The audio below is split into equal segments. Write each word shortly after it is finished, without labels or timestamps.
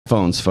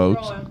headphones,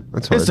 folks.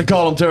 That's hard. It's the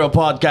Colum Tyrrell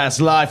podcast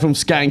live from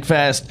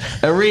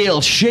Skankfest. A real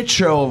shit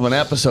show of an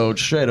episode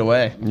straight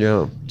away.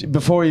 Yeah.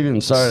 Before we even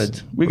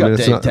started, we got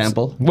Dave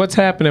Temple. What's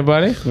happening,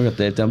 buddy? We got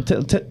Dave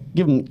Temple.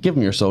 Give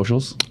him your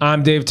socials.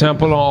 I'm Dave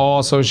Temple on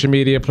all social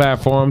media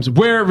platforms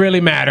where it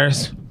really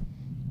matters.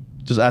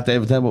 Just at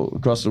Dave Temple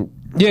across the.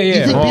 Yeah. You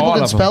think all people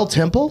can of them. spell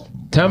temple?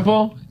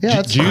 Temple?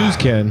 Yeah, Jews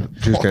can.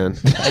 Jews can.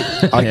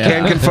 I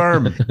can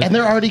confirm. And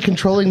they're already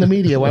controlling the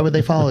media. Why would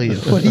they follow you?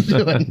 What are you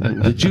doing?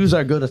 The Jews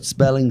are good at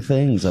spelling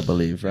things, I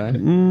believe, right?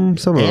 Some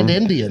of And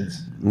them. Indians.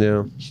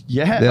 Yeah.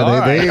 Yeah. All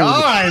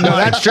right, no,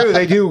 that's true.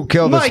 They do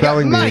kill the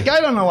spelling bee. Mike,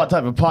 I don't know what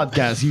type of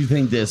podcast you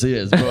think this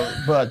is,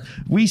 but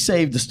we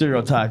save the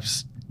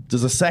stereotypes.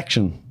 There's a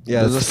section.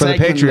 Yeah, there's a for the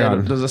segment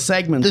Patreon. There's a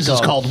segment. This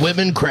is called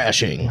Women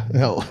Crashing.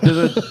 No.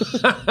 Is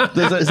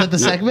that the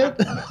segment?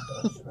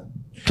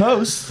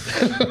 Close.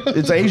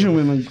 It's Asian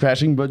women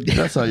crashing, but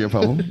that's not your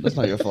problem. That's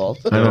not your fault.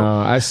 I know.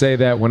 I say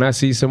that when I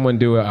see someone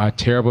do a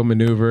terrible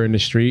maneuver in the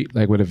street,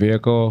 like with a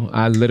vehicle,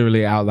 I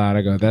literally out loud,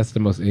 I go, that's the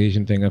most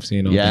Asian thing I've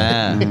seen all day.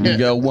 Yeah. You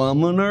go,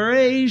 woman or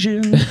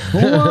Asian,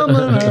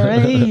 woman or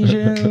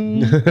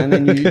Asian. And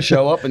then you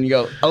show up and you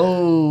go,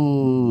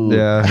 oh.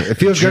 Yeah. It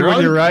feels good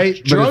when you're right.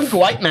 but Drunk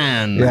white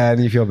man. Yeah,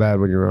 and you feel bad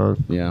when you're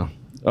wrong. Yeah.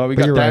 Oh, we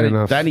But got you're right Danny,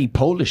 enough. Danny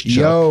Polishchuck.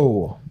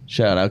 Yo.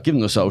 Shout out. Give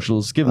him the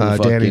socials. Give him the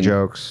fucking. Danny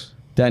jokes.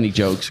 Danny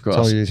jokes That's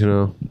all cross. you need to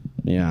know.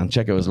 Yeah, and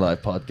check out his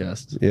live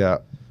podcast. Yeah.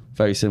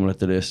 Very similar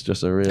to this,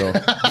 just a real.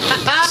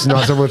 It's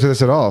not similar to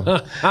this at all.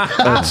 It's,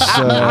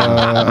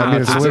 I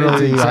mean, it's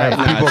literally I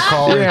have people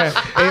calling.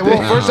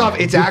 Well, first off,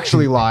 it's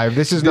actually live.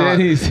 This is not.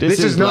 This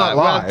is not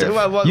live.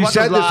 You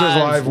said this was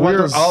live.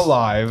 We're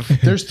alive.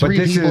 There's three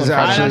but this people is in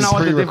front of I don't actually know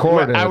what the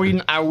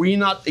pre-recorded. Are we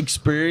not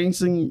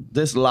experiencing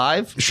this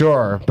live?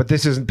 Sure, but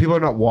this is people are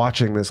not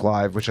watching this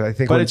live, which I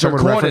think But when it's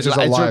someone recorded. references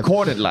a It's live.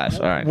 recorded live.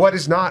 All right. What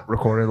is not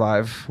recorded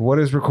live? What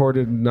is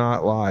recorded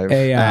not live?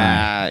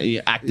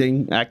 AI.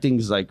 Acting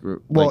is like.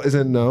 Well,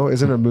 isn't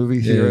a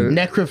movie theater?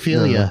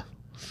 Necrophilia.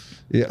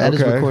 Yeah, That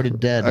is recorded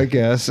dead. I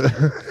guess.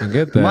 I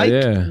get that, Mike,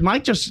 yeah.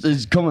 Mike just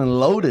is coming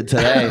loaded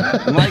today.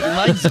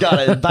 Mike's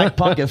got a back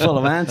pocket full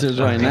of answers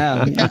right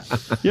now.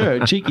 You're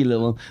a cheeky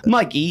little one.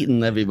 Mike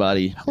Eaton,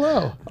 everybody.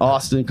 Hello.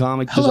 Austin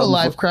comic. just Hello, opened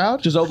live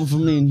crowd. Just opened for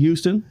me in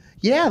Houston.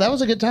 Yeah, that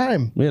was a good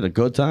time. We had a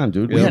good time,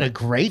 dude. We had a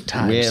great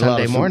time We had a lot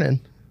Sunday of fun.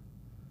 morning.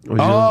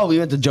 Oh, we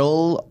went to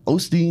Joel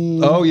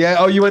Osteen. Oh yeah.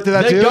 Oh, you went to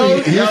that too.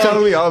 He was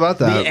telling me all about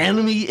that. The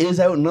enemy is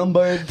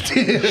outnumbered.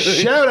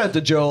 Shout out to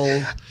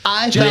Joel.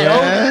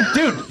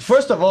 Dude,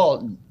 first of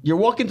all, you're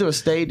walking to a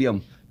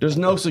stadium. There's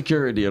no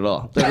security at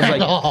all.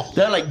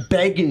 They're like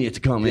begging you to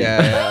come in.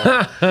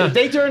 Yeah. If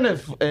they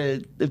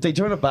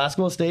turn a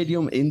basketball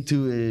stadium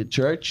into a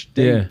church,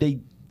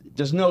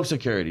 there's no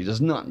security.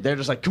 There's none. They're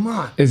just like, come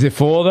on. Is it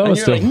full though? And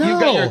It's you're like, still- you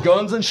got your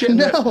guns and shit.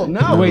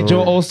 No. Wait,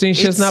 Joel Osteen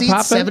shit's not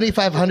popping?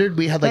 7,500.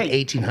 We had like Hey.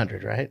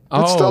 1,800, right?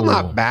 It's still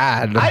not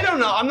bad. I don't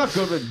know. I'm not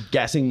good with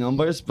guessing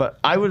numbers, but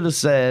I would have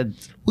said,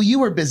 Well, you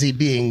were busy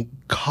being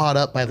caught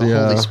up by the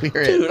Holy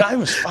Spirit. dude, I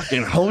was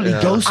fucking holy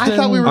ghosting. I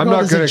thought we were I'm going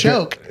not as a gonna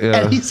joke.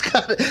 yeah. And he's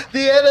got the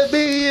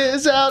enemy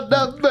is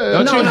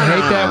outnumbered. Don't you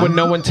hate that when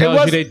no one tells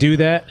was- you they do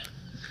that?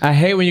 I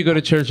hate when you go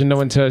to church and no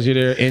one tells you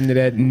they're into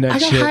that nut I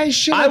got shit. high as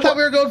shit. I thought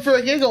we were going for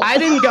a giggle. I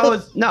didn't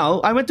go. No,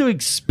 I went to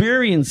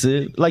experience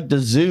it like the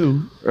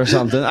zoo or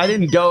something. I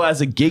didn't go as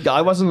a gig.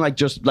 I wasn't like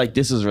just like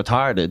this is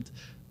retarded.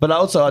 But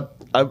also,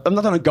 I'm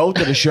not gonna go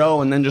to the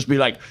show and then just be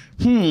like,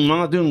 I'm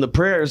not doing the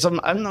prayers.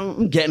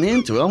 I'm getting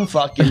into it. I'm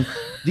fucking.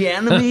 The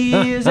enemy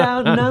is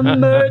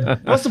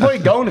outnumbered. What's the point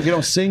of going if you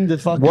don't sing the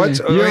fucking?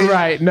 You're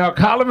right. No,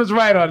 Colum is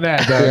right on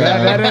that, though.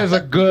 That is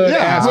a good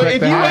aspect. If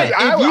to you have.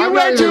 went, I'm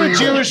not to a even-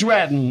 Jewish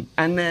wedding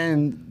and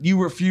then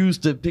you refuse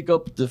to pick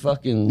up the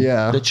fucking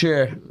the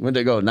chair when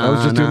they go, nah, I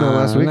was just doing that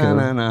last weekend.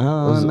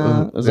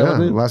 Is that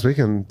what it is? Last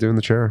weekend doing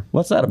the chair.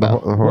 What's that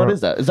about? The What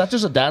is that? Is that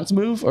just a dance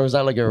move or is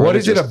that like a What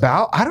is it religious-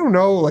 about? I don't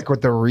know. Like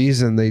what the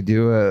reason they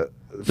do it.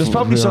 There's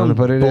probably some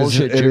but it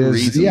bullshit is,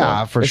 reason. yeah,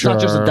 though. for it's sure.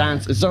 It's not just a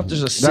dance. It's not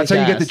just a sick That's how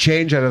you get the ass.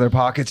 change out of their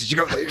pockets. Is you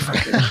go you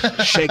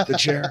fucking shake the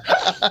chair.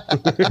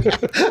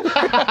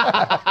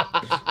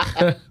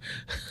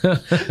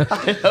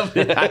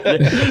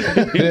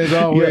 There's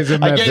always a I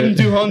method. gave him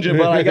 200,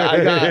 but I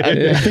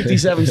got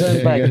 57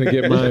 cents back. You're gonna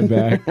get mine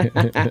back.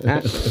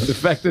 The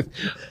fact that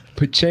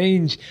put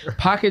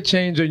pocket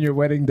change on your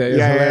wedding day is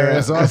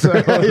hilarious. Also,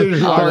 the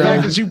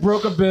fact that you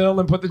broke a bill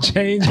and put the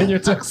change in your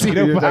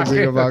tuxedo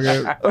pocket.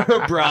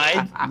 Her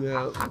bride,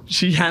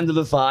 she handed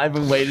a 5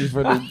 and waited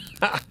for the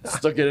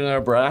stuck it in her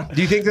bra.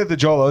 Do you think that the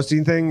Joel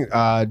Osteen thing?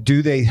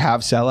 Do they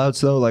have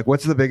sellouts though? Like,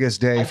 what's the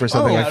biggest day for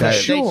something like that?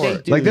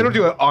 sure. Like they don't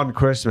do it on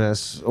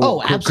Christmas.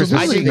 Oh,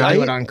 absolutely. They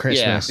do it on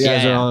Christmas. Yeah.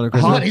 Is it on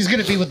Christmas? What, he's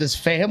going to be with his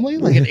family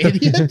like an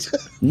idiot?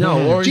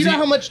 No, or Do you is know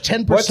how much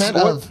 10% what-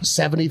 of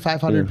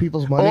 7,500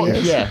 people's money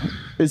is? Yeah,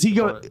 is he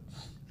going?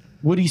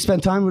 Would he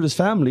spend time with his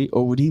family,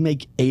 or would he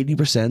make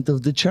 80%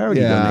 of the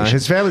charity Yeah, donation?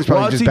 his family's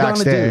probably What's just he gonna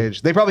do?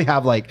 backstage. They probably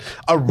have like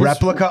a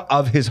replica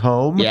of his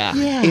home Yeah.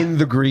 in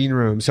the green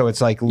room, so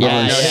it's like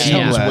literally His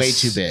home's seamless. way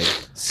too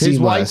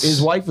big. His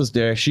wife was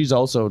there. She's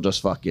also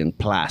just fucking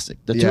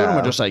plastic. The two of them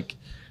are just like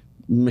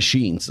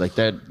machines. Like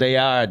they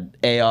are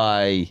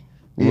AI,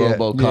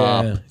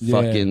 RoboCop,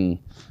 fucking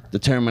the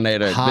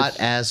Terminator. Hot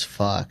as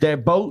fuck. They're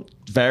both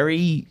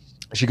very.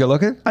 Is she good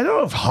looking? I don't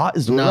know if hot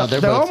is the No, word.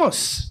 they're They're both-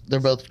 almost They're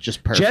both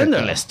just perfect.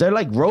 genderless. They're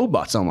like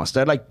robots almost.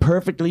 They're like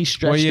perfectly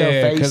stretched out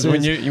faces. because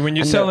when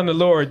you're selling the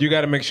Lord, you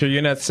got to make sure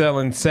you're not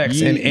selling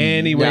sex in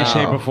any way,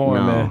 shape, or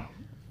form, man.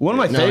 One of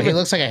my No, favorite. he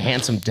looks like a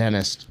handsome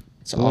dentist.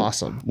 It's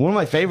awesome. One of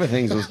my favorite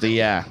things was they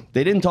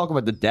didn't talk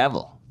about the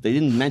devil. They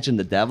didn't mention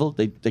the devil.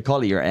 They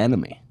call it your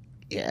enemy,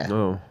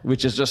 Yeah.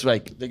 which is just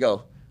like they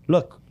go,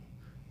 look,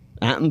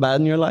 anything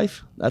bad in your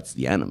life, that's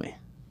the enemy.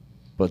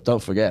 But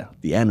don't forget,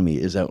 the enemy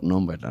is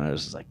outnumbered. And I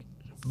was just like,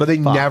 But they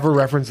never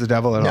reference the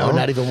devil at all. No,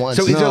 not even once.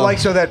 So is it No. like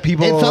so that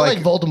people It felt like?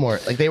 like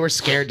Voldemort. Like they were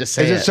scared to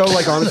say Is it so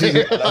like honestly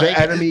They're the like,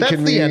 enemy that's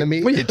can the be?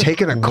 enemy. Wait, you're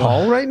taking a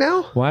call right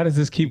now? Why does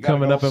this keep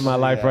coming up in my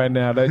life right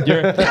now? That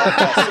you're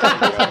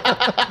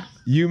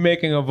you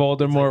making a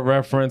Voldemort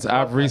reference.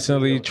 I've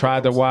recently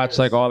tried to watch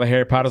like all the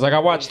Harry Potters. Like I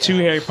watched 2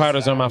 Harry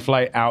Potters on my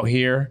flight out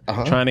here,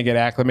 trying to get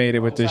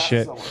acclimated with this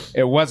shit.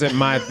 It wasn't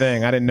my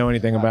thing. I didn't know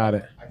anything about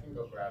it.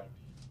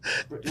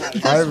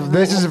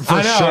 This is for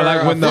I know, sure.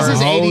 like, when This the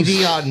is host-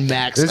 ADD on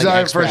max. This is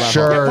like, for expert level.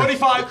 sure.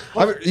 45.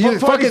 I mean, you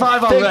fucking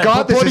thank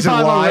God this isn't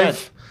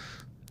live.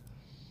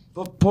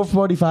 Put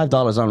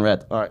 $45 on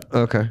red. All right.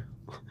 Okay.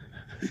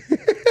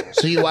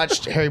 So you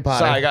watched Harry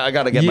Potter? Sorry, I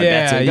gotta get my Yeah,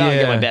 bets in. Gotta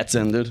get yeah. my bets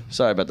in, dude.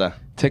 Sorry about that.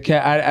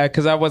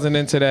 Because I wasn't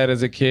into that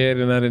as a kid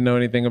and I didn't know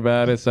anything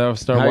about it, so I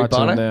started Harry watching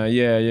Potter? them now.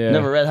 Yeah.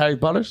 Never read Harry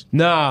Potter's?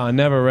 No,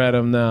 never read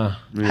them. No,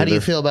 How do you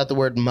feel about the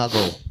word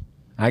muggle?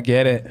 I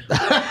get it.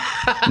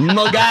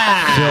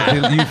 Mugga!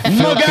 You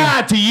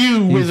Mugga to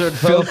you, wizard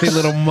filthy folks.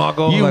 little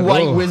muggle. You Like,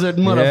 white oh. wizard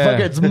motherfucker.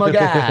 Yeah. It's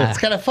Mugga. It's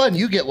kind of fun.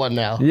 You get one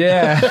now.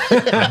 Yeah.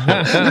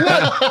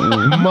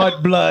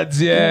 Mudbloods,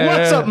 yeah.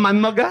 What's up, my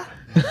Mugga?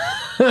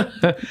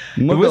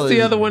 What's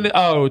the other one?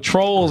 Oh,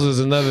 Trolls is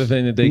another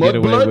thing that they get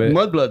away with.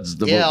 Mudblood's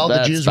the Yeah, all the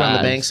that's Jews run the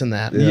bad. banks in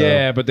that.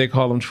 Yeah, but they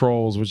call them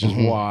Trolls, which is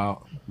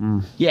wild.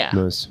 Yeah.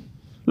 Nice.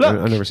 Look,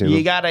 I've never seen you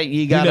them. gotta.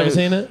 You never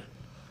seen it?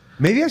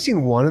 Maybe I've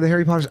seen one of the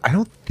Harry Potters. I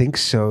don't think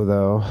so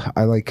though.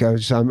 I've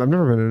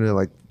never been into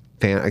like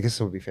I guess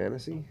it would be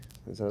fantasy.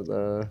 Is that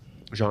the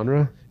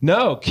genre?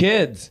 No,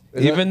 kids.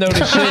 Even though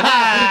the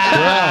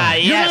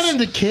shit. You're not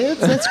into kids?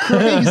 That's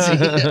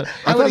crazy.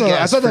 I would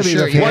I thought that'd be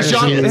the What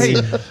genre?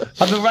 fantasy. Hey,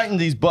 I've been writing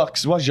these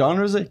books. What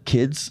genre is it?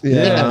 Kids?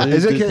 Yeah.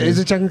 Is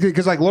it technically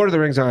because like Lord of the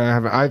Rings?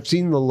 I've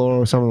seen some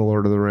of the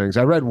Lord of the Rings.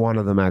 I read one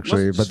of them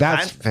actually, but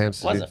that's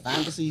fantasy. Was it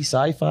fantasy,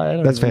 sci-fi? I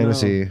don't That's even know.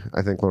 fantasy.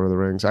 I think Lord of the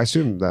Rings. I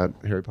assumed that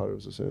Harry Potter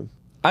was the same.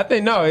 I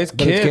think no, it's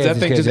it's kids. kids, I it's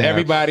think kids, just yeah.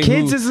 everybody.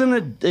 Kids who,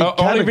 isn't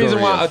a only reason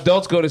category why of-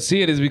 adults go to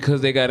see it is because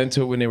they got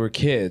into it when they were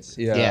kids.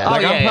 Yeah.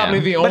 Like Oh, I'm yeah, probably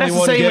yeah. the But only that's the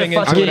one same getting with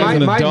into fucking- it as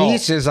an my adult.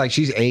 niece is like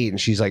she's 8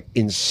 and she's like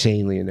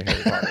insanely into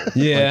Harry Potter.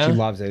 Yeah. Like, she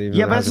loves it. Even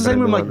Yeah, though but it that's the hasn't same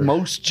been with like longer.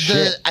 most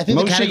shit. I think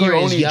the Most shit you category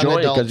is only young enjoy it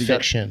adult 'cause you got-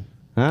 fiction.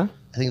 Huh?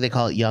 I think they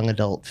call it young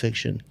adult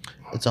fiction.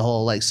 It's a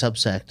whole like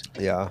subsect.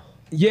 Yeah.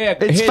 Yeah,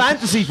 It's here's-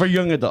 fantasy for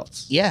young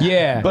adults. Yeah.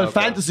 Yeah, But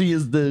fantasy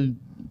is the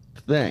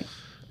thing.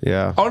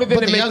 Yeah. only thing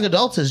But that the makes young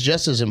adults is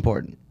just as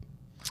important.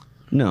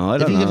 No, I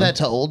If don't you know. give that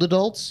to old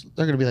adults,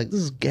 they're gonna be like, "This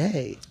is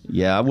gay."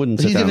 Yeah, I wouldn't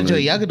If sit you down give it to a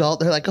and- young adult,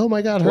 they're like, "Oh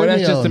my god, well, that's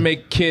just to Hermione."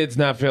 make kids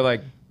not feel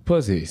like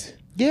pussies.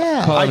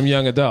 Yeah. Calling them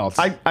young adults.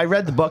 I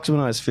read the books when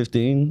I was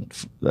 15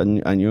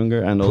 and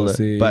younger and older.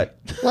 Pussy. But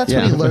Well, that's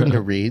yeah. when you learn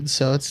to read.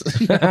 So it's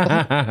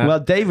Well,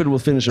 David will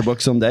finish a book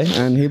someday,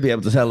 and he'll be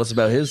able to tell us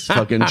about his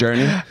fucking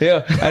journey.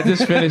 yeah, I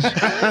just finished.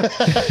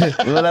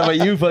 What about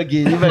you,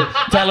 fucking? You better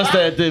tell us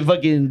that the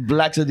fucking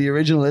blacks are the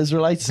original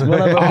Israelites.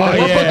 Whatever. Oh What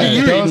book yeah, are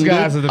you those reading,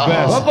 guys dude? are the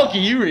best. What book are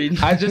you reading?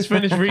 I just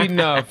finished reading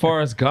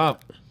Forrest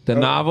Gump, the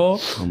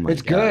novel.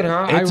 It's good,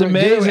 huh? It's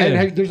amazing. And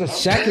hey, there's a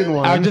second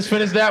one. I just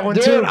finished that one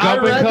Dude, too. I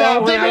Gump read and that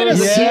Coke. when I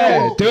was a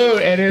Yeah, kid.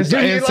 dude, and it's He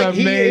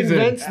amazing.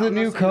 invents the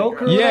new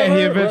Coke or Yeah, he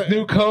whatever? invents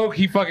new Coke.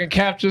 He fucking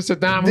captures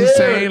Saddam Dude,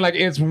 Hussein. Like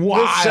it's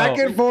wild. The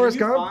second Forrest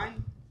Gump.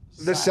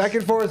 The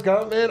second Forrest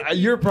Gump, man.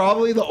 You're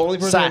probably the only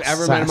person I've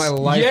ever met in my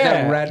life Yeah.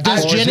 that read.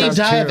 does Forrest Jenny Gump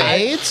die of 2.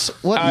 AIDS?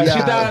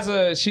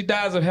 What? She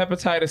dies of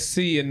hepatitis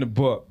C in the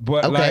book,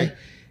 but Okay. like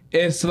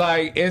it's.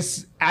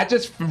 I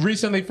just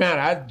recently found.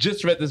 I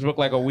just read this book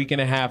like a week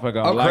and a half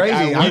ago. Oh, like,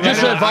 crazy. You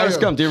just read Forrest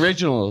I- Gump, the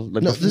original.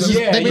 Like No, the- this is-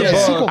 they made a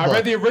sequel I book.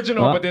 read the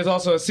original, What? but there's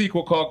also a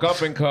sequel called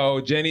Gump and Co.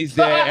 Jenny's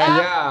there, and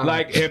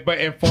Yeah.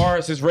 and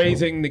Forrest is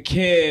raising the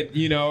kid,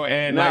 you know,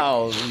 and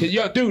No. like,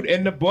 yo, dude,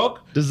 in the book,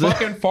 Does it-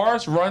 fucking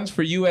Forrest runs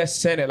for U.S.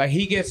 Senate, like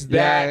he gets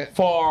Yeah. that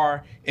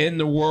far in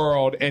the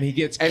world, and he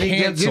gets And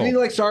canceled. didn't he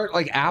like start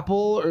like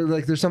Apple or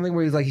like there's something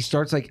where he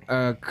starts like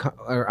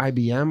or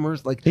IBM or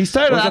like He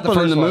started was that the Apple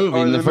in first the one? movie,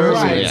 Or in the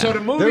first Right. one, yeah. So the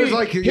movie. There was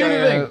like, here's the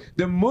thing.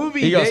 The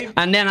movie. He goes,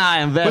 and then I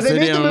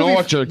invested in an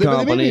orchard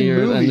company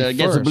and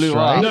gets a blue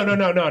eye.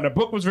 No. The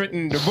book was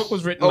written.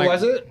 Oh, like,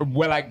 was it?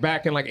 Well, like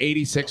back in like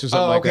 '86 or something.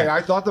 Oh, okay. Like that.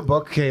 I thought the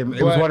book came.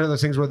 It was one of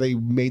those things where they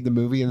made the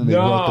movie and then they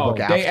wrote the book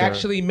after. They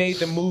actually made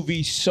the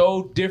movie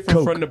so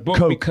different from the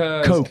book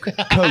because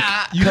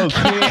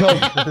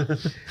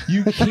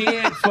you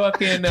can't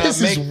fucking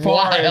make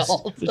Forrest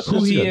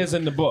who he is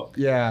in the book.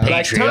 Yeah.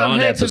 Like Tom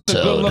Hanks is a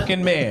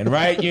good-looking man,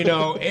 right? You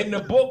know, in the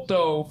book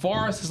though,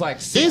 Forrest is like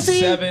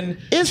 6'7".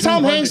 Is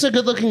Tom Hanks a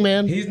good-looking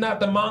man? He's not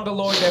the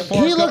mongoloid that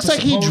Forrest. He looks like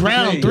he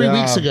drowned 3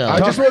 weeks ago. I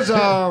just was.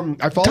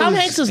 I follow Tom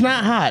Hanks is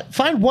not hot.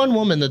 Find one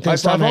woman that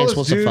thinks Tom Hanks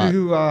was a fuck.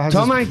 Who has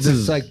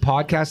this like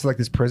podcast, like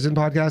this prison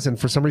podcast, and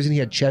for some reason he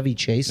had Chevy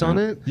Chase on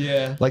it.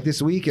 Yeah. Like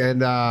this week,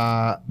 and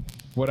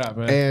what up,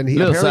 man? and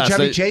apparently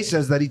Chevy Chase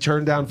says that he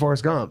turned down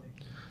Forrest Gump.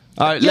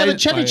 Yeah, but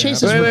Chevy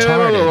Chase is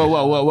retarded.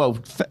 Whoa,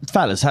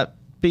 fellas,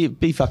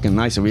 be fucking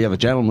nicer. We have a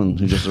gentleman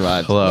who just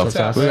arrived. Hello.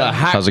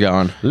 How's it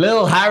going?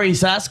 Little Harry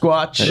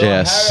Sasquatch.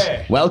 Yes.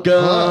 Harry.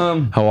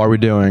 Welcome. How are we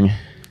doing?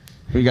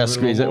 We got to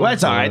squeeze it. Well,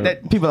 it's all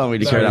right. People don't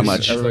really care that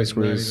much. Everybody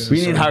squeeze.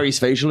 We need Harry's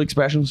facial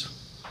expressions.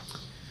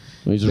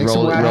 We just Make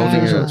some roll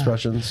facial here.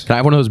 expressions. Can I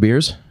have one of those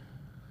beers?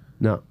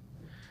 No.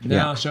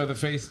 Now show the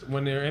face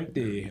when they're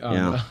empty.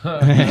 Yeah.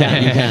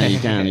 You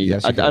can.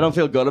 Yes, you can. I don't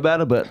feel good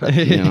about it, but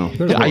you know.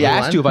 I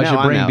asked you if I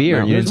should bring beer,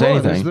 and you didn't say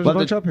anything. There's a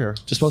bunch up here.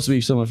 Just supposed to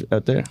be some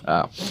out there.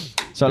 Oh.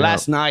 So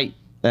last night,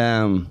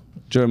 during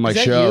my Is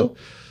that show.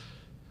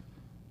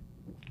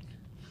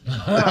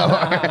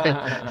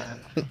 I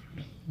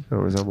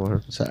don't resemble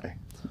her. Sorry.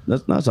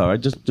 That's all right.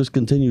 Just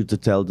continue to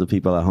tell the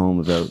people at home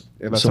about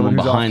About someone someone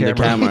who's behind the off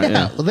camera. camera.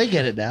 Yeah. Well, they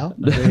get it now.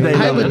 They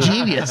I'm love a it.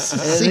 genius.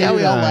 See how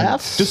we all laugh?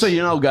 Just so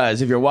you know,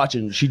 guys, if you're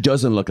watching, she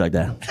doesn't look like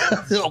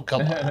that. Oh,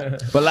 come on.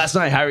 But last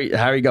night,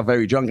 Harry got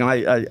very drunk, and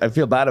I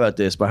feel bad about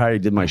this, but Harry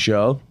did my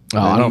show. Oh,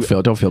 I don't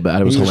feel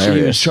bad. It was He was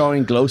hilarious.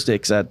 showing glow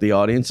sticks at the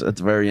audience at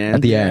the very end.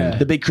 At the end.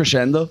 The big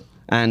crescendo.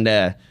 And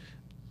I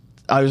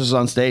was just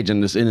on stage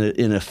and just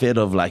in a fit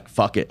of like,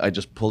 fuck it. I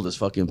just pulled his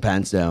fucking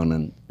pants down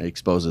and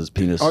exposed his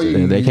penis.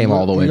 They came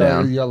all the way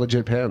down. You got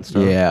legit pants.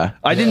 No? Yeah.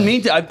 I didn't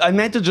mean to. I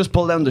meant to just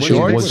pull down the It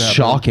shorts. was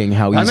shocking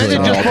how I meant easily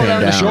to it just all pull came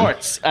down down. the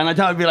shorts, and I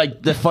thought it'd be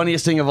like the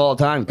funniest thing of all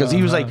time because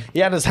he was like, he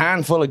had his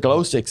hand full of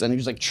glow sticks, and he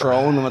was like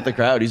throwing them at the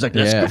crowd. He's like,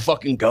 "Let's Yeah. go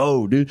fucking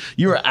go, dude!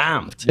 You were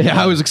amped." Yeah,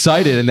 I was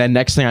excited, and then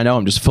next thing I know,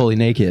 I'm just fully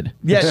naked.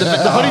 Yeah, the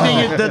funny thing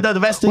is, the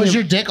best thing. Was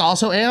your dick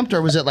also amped,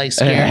 or was it like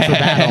scared for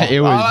battle? It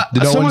was.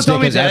 No someone one's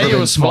told dick me has today ever it been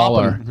was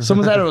smaller. flopping.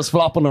 Someone said it was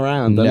flopping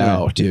around.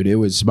 No, dude, it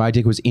was. My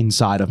dick was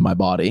inside of my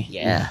body.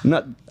 Yeah.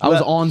 I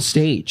was on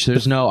stage.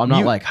 There's no. I'm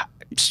not like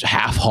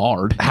half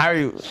hard.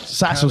 Harry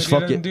Sass was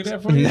fucking. Do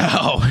that for you?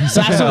 No.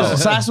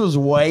 Sass was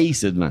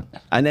wasted, man.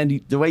 And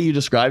then the way you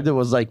described it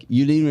was like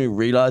you didn't even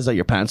realize that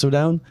your pants were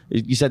down.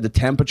 You said the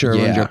temperature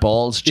around your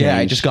balls changed. Yeah,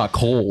 it just got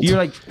cold. You're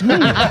like,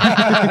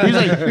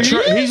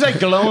 he's like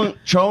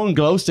throwing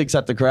glow sticks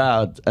at the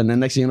crowd, and then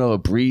next thing you know, a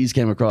breeze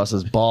came across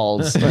his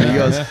balls, and he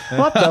goes,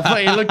 "What the fuck?"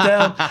 He looked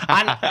down,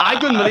 and I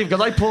couldn't believe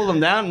because I pulled them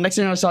down. Next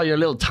thing I saw your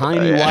little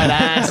tiny white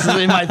ass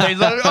in my face.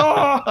 Like,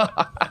 oh.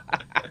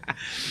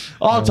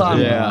 All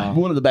time,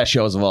 one of the best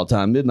shows of all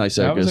time, Midnight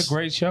Circus. That was a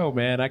great show,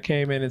 man. I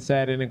came in and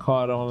sat in and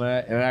caught on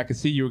that, and I could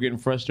see you were getting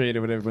frustrated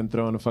with everyone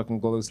throwing the fucking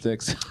glow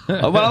sticks.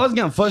 Well, I wasn't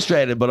getting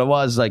frustrated, but I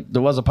was like,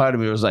 there was a part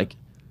of me that was like,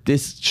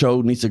 this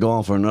show needs to go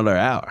on for another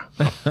hour.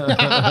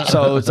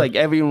 So it's like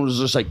everyone was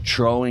just like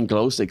throwing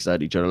glow sticks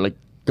at each other, like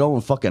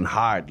going fucking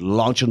hard,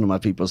 launching them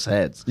at people's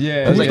heads.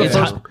 Yeah.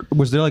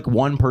 Was there like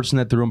one person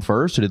that threw him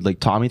first, or did like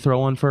Tommy throw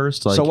one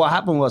first? Like, So what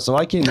happened was,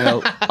 I came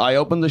out, I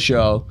opened the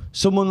show,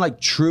 someone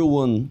like threw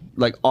one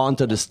like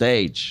onto the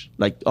stage,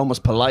 like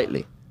almost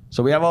politely.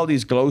 So we have all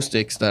these glow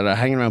sticks that are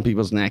hanging around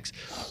people's necks,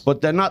 but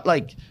they're not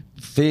like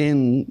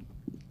thin,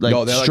 like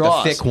No, they're like the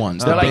straws. thick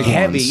ones, They're the like big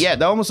heavy. ones. Yeah,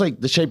 they're almost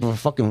like the shape of a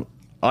fucking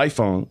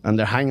iPhone, and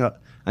they're hanging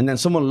up. And then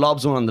someone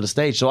lobs one onto the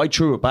stage, so I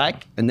threw it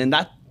back, and then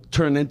that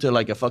turned into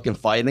like a fucking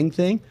fighting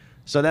thing.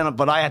 So then,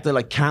 but I had to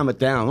like calm it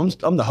down.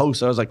 I'm the host,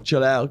 so I was like,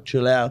 chill out,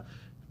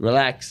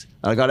 relax.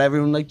 And I got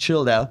everyone like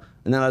chilled out.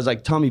 And then I was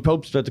like, Tommy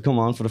Pope's about to come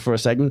on for the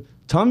first segment.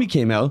 Tommy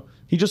came out.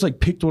 He just like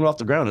picked one off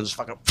the ground and just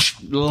fucking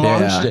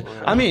launched it.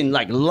 I mean,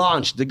 like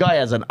launched. The guy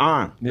has an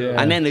arm.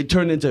 Yeah. And then it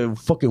turned into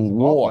fucking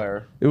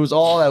war. It was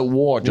all out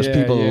war, just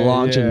people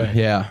launching.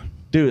 yeah.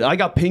 Dude, I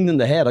got pinged in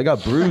the head. I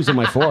got bruised on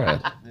my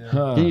forehead.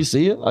 Can you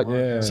see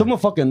it? Someone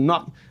fucking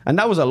knocked. And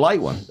that was a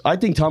light one. I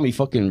think Tommy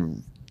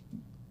fucking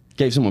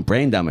gave someone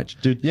brain damage,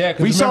 dude. Yeah,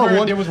 because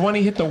there was one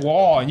he hit the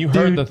wall and you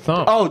heard the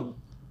thump. Oh,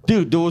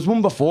 dude, there was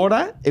one before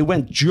that. It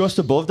went just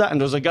above that,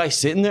 and there was a guy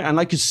sitting there, and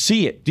I could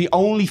see it. The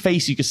only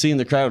face you could see in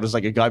the crowd was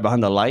like a guy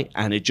behind the light,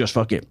 and it just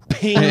fucking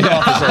pinged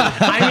off his head.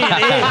 I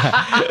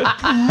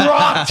mean, it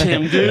rocked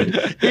him, dude.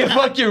 It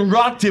fucking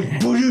rocked him,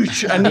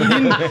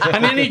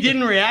 and then he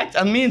didn't react.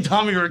 And me and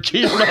Tommy were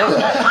keeping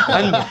up,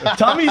 and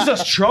Tommy's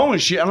just throwing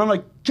shit, and I'm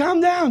like,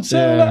 calm down,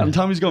 settle down. And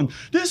Tommy's going,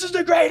 this is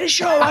the greatest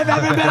show I've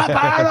ever been a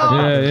part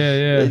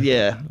of.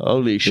 Yeah.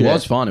 Holy shit. It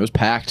was fun. It was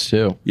packed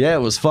too. Yeah,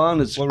 it was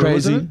fun. It's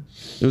crazy.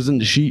 It was in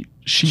the sheet.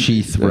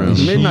 sheath room.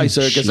 Midnight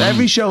Circus.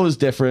 Every show is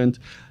different.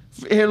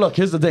 Here, look.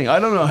 Here's the thing. I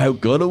don't know how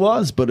good it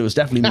was, but it was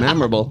definitely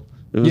memorable.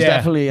 It was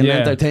definitely an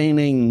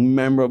entertaining,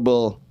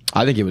 memorable.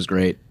 I think it was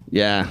great.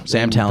 Yeah,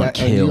 Sam Talent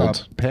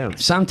killed.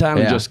 Sam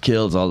Talent just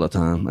kills all the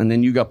time, and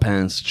then you got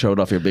pants,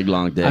 showed off your big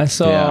long dick. I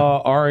saw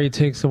Ari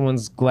take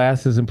someone's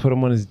glasses and put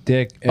them on his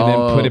dick, and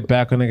then put it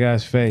back on the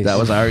guy's face. That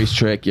was Ari's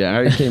trick. Yeah,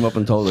 Ari came up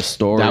and told a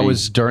story. That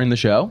was during the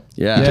show.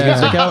 Yeah, Took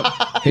his dick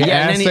out. He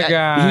asked the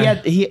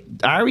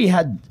guy. Ari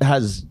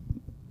has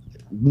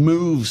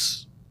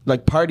moves.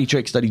 Like party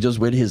tricks that he does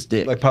with his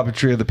dick. Like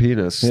puppetry of the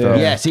penis. Yeah.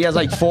 Yes, he has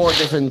like 4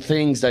 different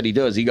things that he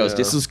does. He goes,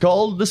 "This is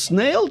called the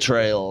snail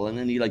trail," and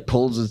then he like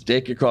pulls his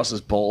dick across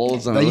his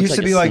balls. And That used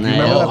to be like,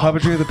 remember that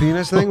puppetry of the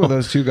penis thing with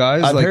those two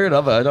guys? I've like, heard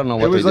of it. I don't know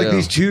what it was they like do.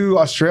 these 2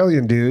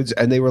 Australian dudes,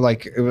 and they were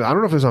like, I don't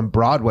know if it was on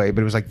Broadway, but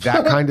it was like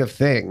that kind of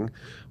thing.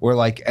 Where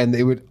like, and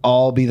it would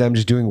all be them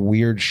just doing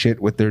weird shit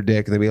with their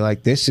dick. And they'd be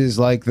like, "This is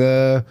like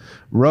the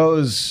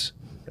rose,"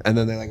 and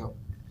then they like.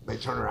 They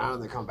turn around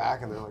and they come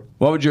back and they're like,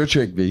 "What would your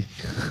trick be?"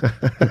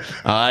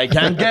 I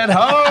can't get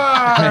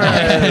hard.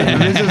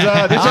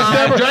 this has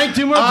never drank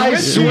too much. I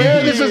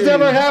swear this has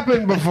never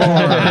happened before.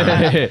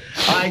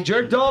 I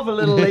jerked off a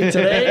little late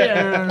today,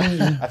 and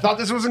I thought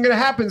this wasn't going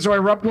to happen, so I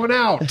rubbed one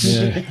out.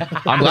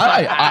 I'm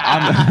glad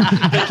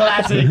I'm the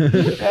classic.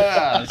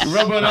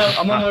 Rub one out.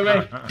 I'm on my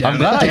way. I'm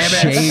glad I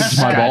shaved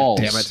my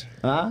balls. Damn it.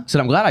 Huh? Said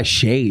I'm glad I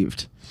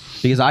shaved.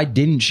 Because I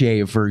didn't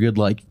shave for a good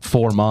like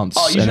 4 months,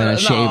 and then I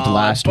shaved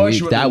last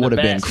week. That would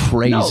have been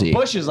crazy. No,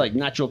 bush is like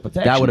natural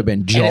protection. That would have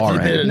been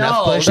jarring.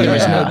 No, bush, there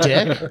was no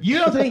dick. You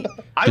don't think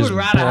I Just would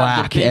rather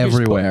have the black biggest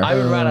everywhere. I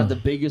would rather have the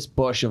biggest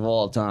bush of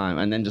all time,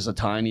 and then just a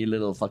tiny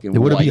little fucking. It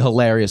would be white.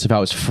 hilarious if I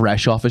was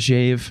fresh off a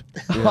shave,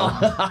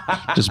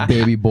 just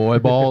baby boy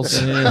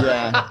balls.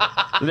 Yeah,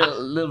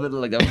 little bit of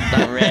like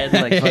that red,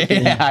 like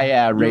fucking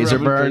yeah, razor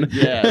burn.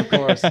 Yeah, of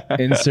course.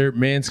 Insert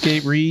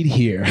Manscaped read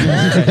here.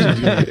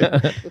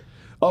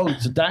 Oh,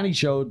 so Danny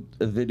showed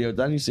a video.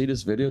 Danny, see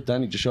this video?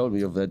 Danny just showed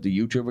me of the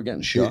YouTuber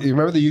getting shot. You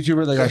remember the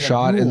YouTuber that got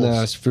shot in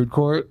the food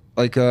court?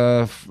 Like,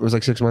 it was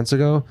like 6 months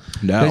ago?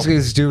 No. Basically,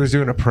 this dude was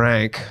doing a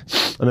prank.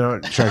 I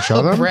mean, should I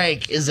show them?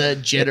 Prank is a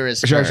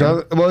generous Should I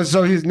show term. them? Well,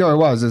 so he's, no, it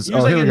was. It's, He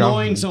was oh, like here we go.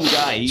 annoying some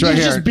guy. It's right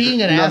He's here. just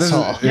being an No, this is-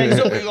 asshole. Yeah,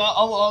 he's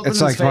all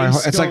It's like,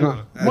 it's like,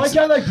 why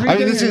can't I breathe? I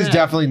mean, this is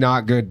definitely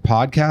not good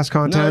podcast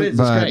content, No, it is. It's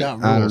but great.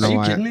 I don't know Are you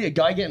why. kidding me? A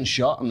guy getting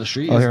shot on the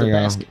street Oh, is here the we go.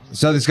 best.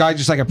 So this guy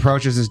just like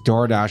approaches this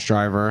DoorDash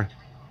driver.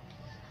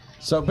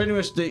 So pretty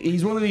much,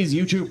 he's one of these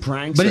YouTube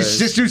pranksters. But he's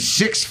this dude's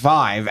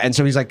 6'5", and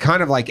so he's like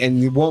kind of like, and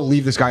he won't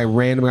leave this guy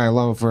random guy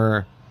alone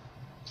for.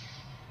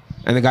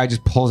 And the guy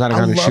just pulls out a I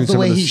gun and love shoots the him.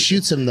 way in the, he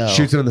shoots him though.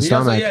 Shoots him in the He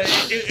also- stomach.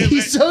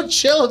 He's so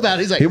chill about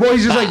it. He's like, Well,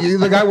 he's just like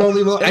the guy won't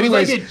leave.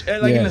 Anyways, Anyways,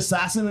 like an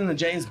assassin in a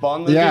James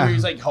Bond movie Yeah. where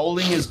he's like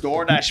holding his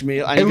DoorDash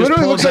meal. And It he just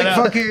literally pulls looks it like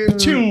out. fucking-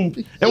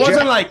 Choom. It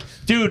wasn't like,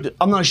 dude,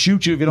 I'm gonna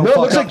shoot you if you don't. no, it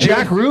fuck looks up, like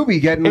Jack dude. Ruby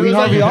getting It Lee was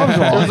Harvey like,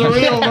 Oswald. it was a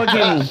real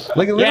fucking.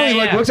 Like it literally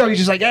like looks out. He's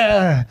just like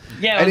Yeah,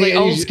 it was like he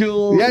old just-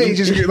 school. Yeah, he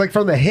just like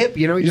from the hip,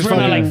 you know. He He's just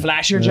wearing fucking. like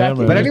flasher jacket.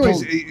 man. But He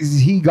anyways,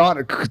 pulled- he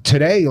got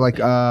today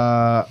like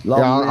I'll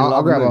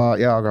grab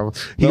I'll grab. I'll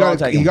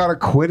take He him. got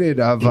acquitted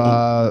of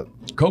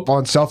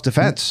on self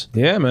defense.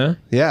 Yeah, man.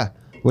 Yeah,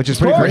 which is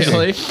pretty crazy.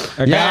 Really?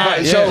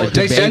 Yeah, so like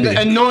they the said baby.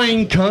 that,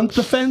 annoying cunt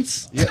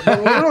defense.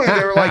 but literally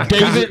they were like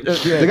David-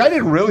 the guy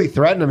didn't really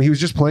threaten him. He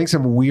was just playing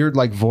some weird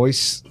like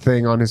voice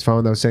thing on his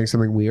phone that was saying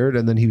something weird,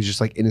 and then he was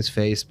just like in his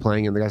face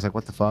playing, and the guy's like,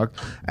 "What the fuck?"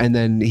 And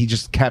then he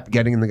just kept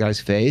getting in the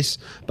guy's face,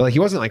 but like he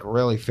wasn't like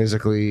really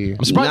physically.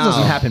 I'm surprised it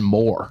doesn't happen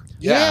more.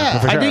 yeah,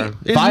 for I sure. think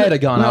If I had a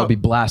gun, I would be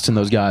blasting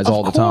those guys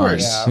all the time.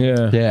 course. Yeah.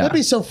 Yeah. Yeah. that'd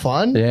be so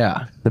fun.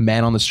 Yeah. The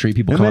man on the street,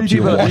 people How come up many to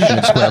you in people-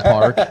 Washington Square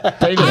Park.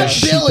 David, I'm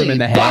Shoot Billy. them in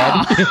the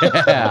head.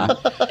 Yeah.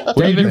 What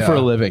do you do for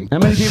a living? how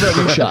many people have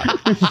you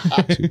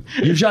shot?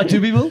 You shot 2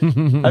 people?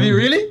 Have you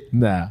really?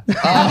 Nah.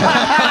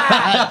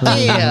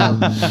 Damn,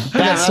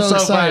 that's so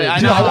exciting. funny.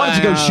 Dude, I know, wanted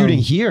to go know. shooting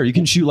here. You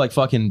can shoot like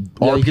fucking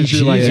Yeah, you can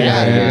shoot, like, RPGs.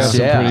 yeah,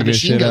 some yeah. pretty good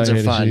Machine shit guns out are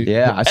here to fun. shoot.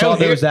 Yeah, I saw Oh,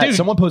 there was that. dude.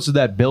 Someone posted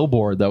that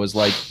billboard that was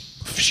like,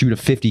 shoot a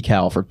 50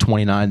 cal for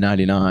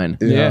 $29.99.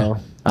 Yeah.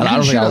 I You don't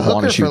can think shoot I a would want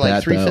hooker to shoot for like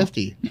that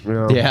 $350.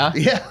 though. Yeah.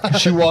 Yeah.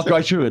 She walked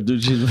right through it,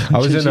 dude. I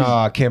was in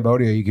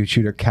Cambodia. You could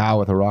shoot a cow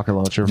with a rocket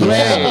launcher for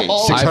Yeah.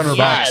 $600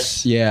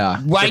 Yes. Yeah.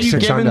 Why are you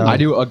 600. giving? I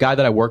do. A guy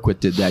that I work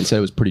with did that. He said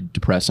it was pretty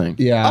depressing.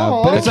 Yeah,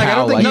 Oh, but it's like I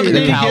don't think Cow, you, the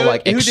did cow you-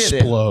 like who did it?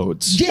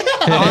 explodes. Yeah.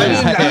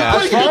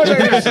 as far as I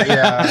understand,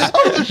 yeah.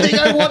 Oh, the thing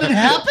I wanted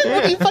happened?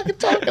 What are you fucking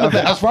talking about?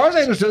 As far as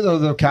I understood, though,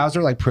 the cows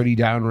are like pretty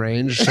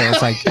downrange, so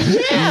it's like,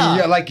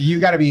 yeah, like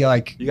you got to be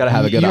like, You gotta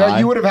have a good you, eye.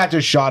 You would have had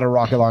to shot a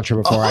rocket launcher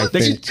before I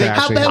think. to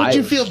How actually, bad would I-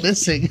 you feel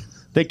missing?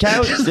 The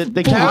cow. The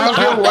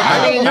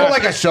I mean, you're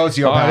like a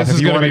sociopath this if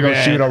is you gonna want to be go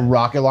bad. shoot a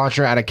rocket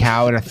launcher at a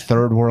cow in a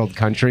third world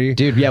country.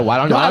 Dude, yeah, why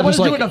don't No, I I just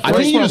wanna like do it in a I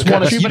think you first just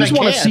want world to country,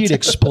 but I see it can't.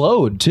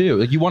 explode too.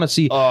 Like you want to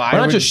see I why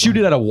not would- just shoot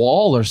it at a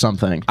wall or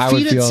something? I would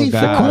Feed it feel seafood.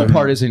 The bad. cool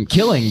part isn't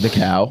killing the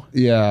cow.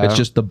 Yeah. It's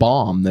just the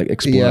bomb that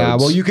explodes. Yeah,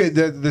 well, you could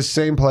the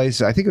same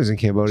place. I think it was in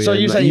Cambodia. So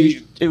you're and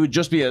saying it would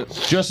just be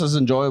just as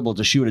enjoyable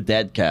to shoot a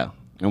dead cow?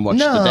 and watch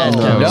the dead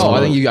cow. No, I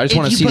think I just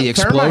want to see the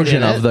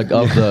explosion of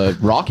the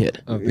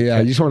rocket. Yeah,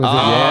 you just want to.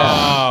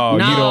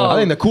 I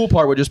think the cool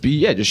part would just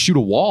be just shoot a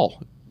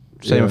wall.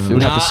 It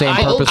would have the same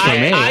purpose for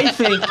me.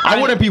 I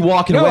wouldn't be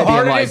walking away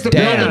being like,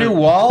 build a new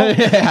wall.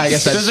 Yeah, I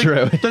guess that's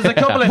true. There's a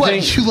couple of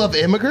things. You love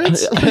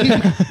immigrants?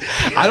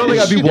 I don't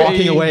think I'd be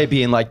walking away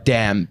being like,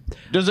 damn,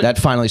 that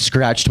finally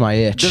scratched my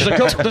itch. There's a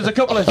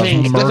couple of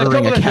things. There's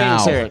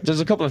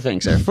a couple of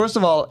things here. First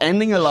of all,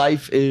 ending a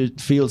life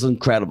feels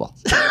incredible.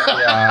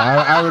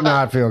 I would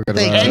not feel good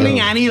about it. Ending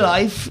any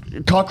life,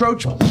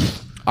 cockroach.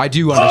 I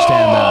do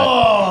understand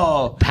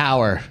that.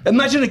 Power.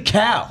 Imagine a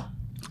cow.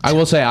 I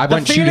will say I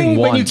went shooting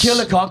once. When you kill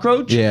a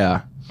cockroach.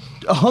 Yeah.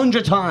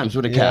 100 times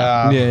with a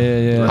cow.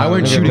 Yeah. I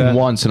went shooting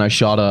once and I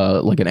shot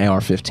an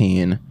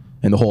AR-15,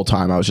 and the whole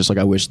time I was just like,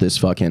 I wish this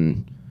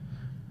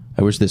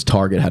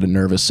target had a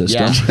nervous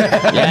system.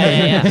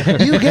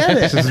 Yeah. You get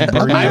it.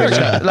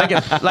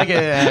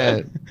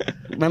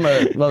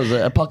 Remember what was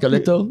it,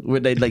 Apocalypto, where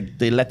they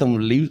let them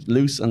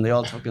loose and they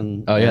all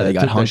fucking they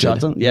got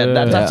hunted.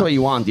 That's what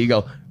you want. You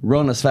go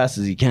run as fast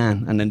as you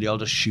can and then they all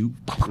just shoot.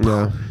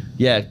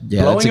 Yeah,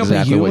 that's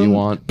exactly what you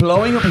want.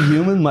 Blowing up a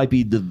human might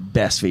be the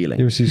best feeling.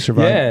 You ever see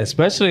Survive? Yeah,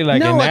 especially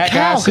like in that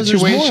guy's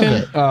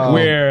situation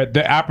where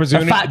the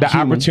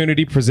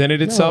opportunity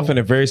presented itself in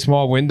a very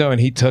small window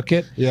and he took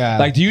it. Yeah.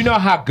 Like, do you know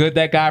how good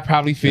that guy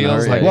probably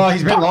feels? Like, well,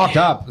 he's been locked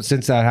up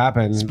since that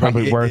happened. It's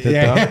probably worth it,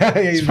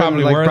 though. He's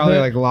probably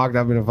locked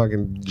up in a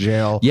fucking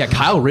jail. Yeah,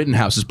 Kyle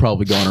Rittenhouse is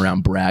probably going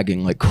around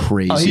bragging like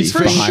crazy. He's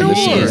behind the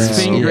scenes.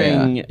 He's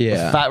fingering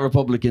fat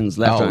Republicans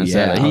left, right, and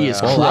center. He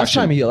is last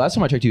time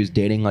I checked, he was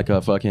dating like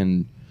a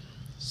fucking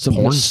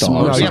porn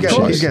star. No,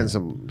 he's getting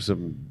some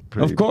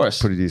pretty, of course,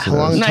 pretty decent.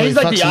 No, he's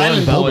like the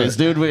Island Boys,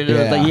 dude.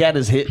 Like he had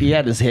his hit.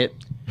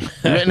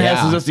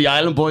 Rittenhouse is just the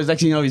Island Boys. Next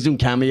thing you know, he's doing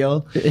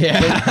cameo. Yeah.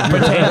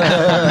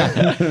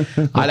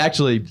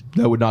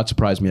 That would not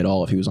surprise me at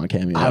all if he was on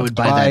cameo. I would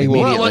buy that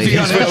immediately.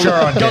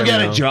 Go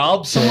get a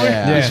job somewhere.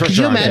 Yeah. Could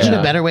you imagine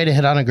a better way to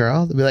hit on a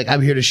girl? They'd be like,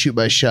 I'm here to shoot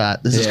my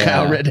shot. This is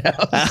Kyle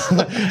Rittenhouse.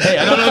 Hey,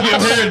 I don't know if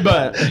you've heard,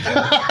 but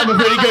I'm a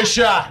pretty good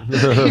shot.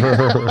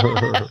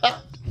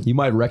 You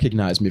might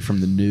recognize me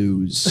from the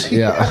news.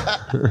 Yeah.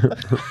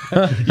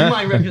 You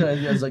might recognize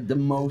me as like the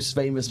most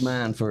famous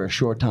man for a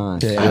short time.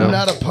 Yeah. I'm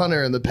not a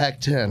punter in the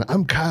Pac-10.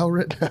 I'm Kyle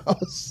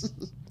Rittenhouse.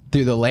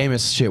 Dude, the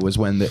lamest shit was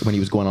when he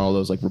was going on all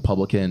those like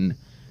Republican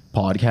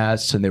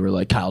podcasts and they were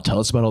like, Kyle, tell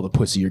us about all the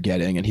pussy you're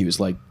getting, and he was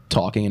like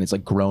talking and it's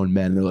like grown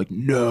men and they're like,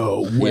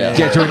 no way.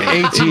 Get to an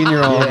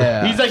 18-year-old.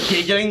 Yeah. He's like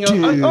giggling.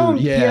 Dude,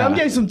 I'm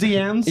getting some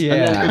DMs. Yeah.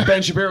 And then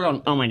Ben Shapiro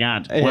going, oh my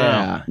God.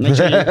 Wow.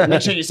 Yeah.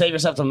 Make sure you save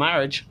yourself to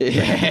marriage.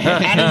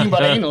 Anything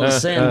but anal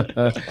is sin.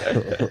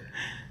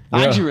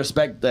 I actually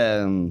respect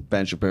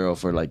Ben Shapiro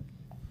for like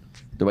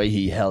the way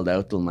he held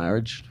out till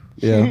marriage.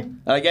 Yeah.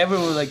 Like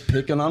everyone was like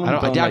picking on him.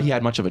 I doubt he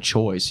had much of a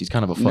choice. He's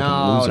kind of a fucking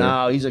loser.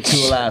 No, he's a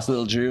cool ass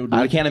little Jew. Dude.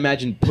 I can't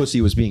imagine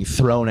pussy was being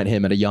thrown at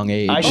him at a young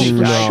age. He's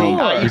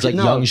like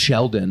young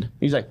Sheldon.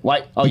 He's like,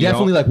 what? Oh, he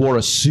definitely like wore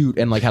a suit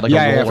and like had like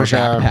a roller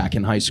backpack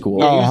in high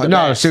school. Oh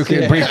no,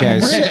 suitcase,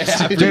 briefcase.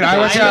 Dude,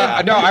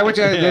 I went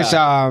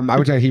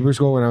to Hebrew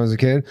school when I was a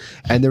kid,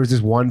 and there was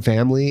this one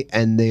family,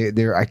 and they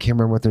I can't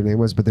remember what their name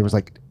was, but there was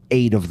like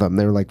 8 of them.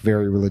 They were like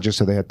very religious,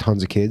 so they had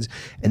tons of kids,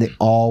 and they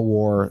all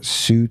wore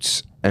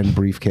suits and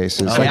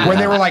briefcases. When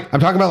they were like, I'm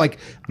talking about like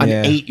an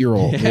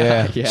 8-year-old.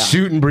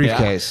 Suit and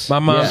briefcase. My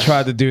mom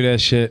tried to do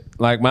that shit.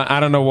 Like I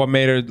don't know what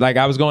made her. Like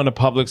I was going to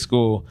public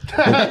school.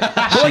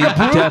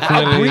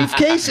 A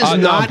briefcase is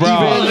not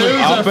even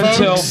up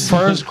until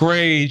first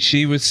grade.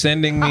 She was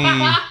sending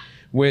me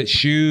with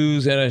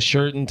shoes and a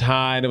shirt and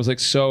tie, and it was like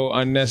so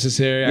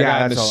unnecessary. I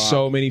got into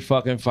so many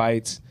fucking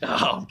fights.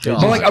 Oh,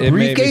 but like a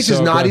briefcase is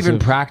not even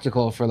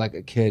practical for like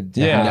a kid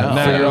to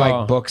have for your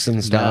like books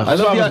and stuff. I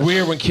thought it was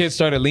weird when kids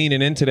started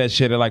leaning into that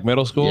shit at like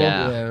middle school.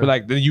 But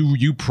like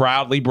you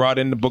proudly brought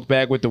in the book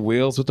bag with the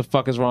wheels. What the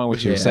fuck is wrong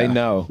with you? Say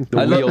no.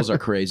 The wheels are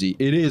crazy.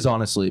 It is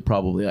honestly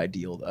probably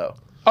ideal though.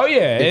 Oh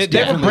yeah,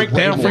 they will break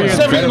down for you. It's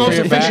the most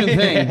efficient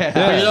thing.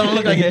 But you don't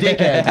look like a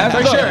dickhead.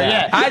 For sure,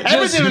 yeah.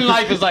 Everything in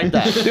life is like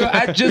that. Dude,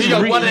 I just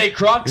one day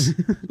Crocs.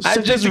 I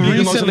just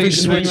recently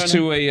switched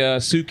to a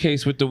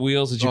suitcase with the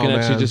wheels that you can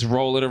actually just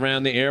roll it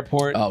around the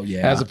airport. Oh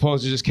yeah, as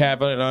opposed to just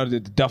carrying it on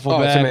the duffel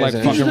bag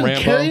like fucking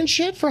Rambo. Carrying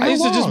shit for how long? I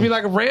used to just be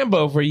like a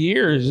Rambo for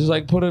years, just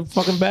like put a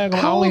fucking bag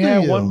on. I only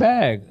had one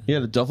bag. You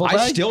had a duffel bag?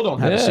 I still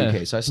don't have a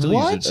suitcase. I still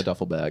use a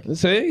duffel bag.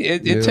 See,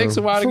 it takes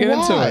a while to get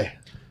into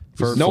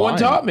it. No one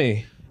taught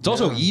me. It's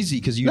also easy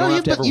because you don't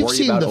have to ever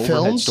worry about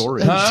overhead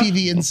storage.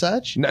 TV and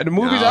such. The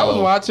movies I was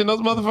watching, those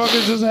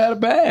motherfuckers just had a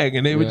bag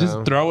and they would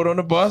just throw it on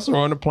the bus or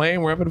on the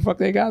plane, wherever the fuck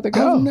they got to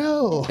go. Oh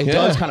no! It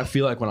does kind of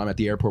feel like when I'm at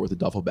the airport with a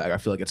duffel bag, I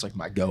feel like it's like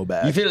my go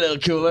bag. You feel a little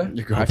cooler.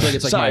 I feel like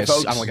it's like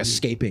I'm like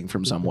escaping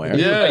from somewhere.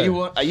 Yeah.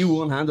 Are you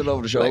one-handed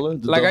over the shoulder?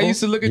 Like I used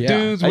to look at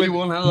dudes with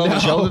one-handed over the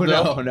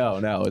shoulder.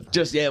 No.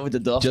 Just with the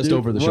duffel. Just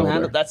over the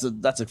shoulder.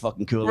 That's a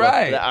fucking cool.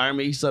 Right. The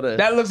army sort of.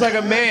 That looks like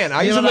a man.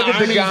 I used to look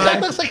at the guy.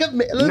 That looks like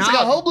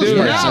a homeless Dude,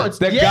 person. No, it's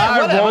the yeah,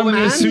 guy whatever, rolling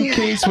man. his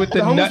suitcase with the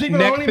The homeless people are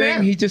neck only thing,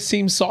 men. he just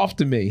seems soft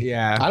to me.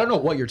 Yeah. I don't know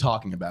what you're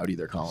talking about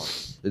either, Colin.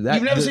 You've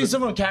never seen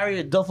someone carry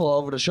a duffel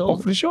over the shoulder?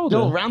 Over the shoulder.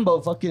 No, Rambo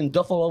fucking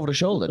duffel over the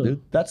shoulder,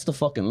 dude. That's the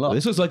fucking look.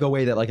 This was like a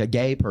way that like a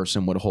gay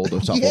person would hold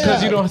themselves. Yeah.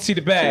 Because you don't see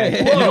the bag.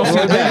 You Whoa. don't see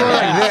the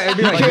bag. It'd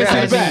be You like can't see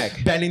this. the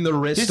bag. Bending the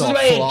wrist This is off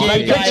why a floppy.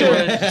 gay guy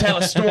would tell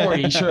a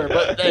story, sure,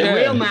 but a Yeah.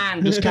 real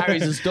man just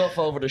carries his stuff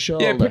over the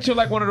shoulder. Yeah, picture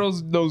like one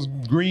of those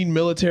green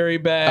military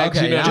bags.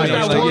 Okay, you know, now Just I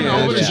got understand. one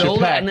Yeah, over the yeah.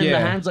 shoulder Pack, and then yeah.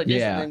 the hands like this,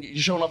 Yeah. and then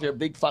you're showing off your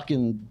big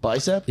fucking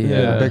bicep.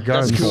 Yeah. Big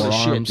guns. That's cool as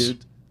shit, Forearms.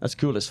 dude. That's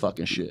cool as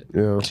fucking shit.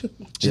 Yeah. Do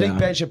you think Yeah.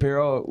 Ben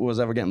Shapiro was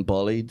ever getting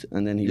bullied,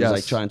 and then he was Yes.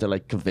 like trying to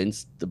like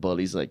convince the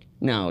bullies, like,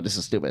 no, this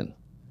is stupid.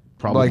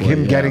 Probably, Like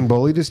him yeah. getting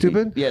bullied is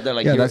stupid? Yeah, they're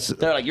like,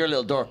 Yeah, you're a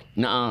little dork.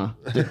 Nuh-uh.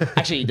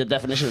 Actually, the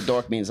definition of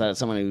dork means that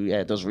someone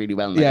who does really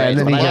well in the Yeah, and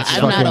grades, then he but gets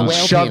I'm not a fucking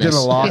whale shoved penis.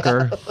 in a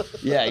locker.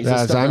 yeah, he's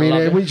That's, just I stuck in a mean,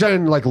 locker. when you try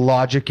and like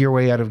logic your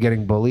way out of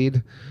getting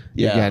bullied,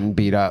 you're Yeah. getting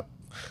beat up.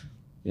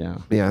 Yeah.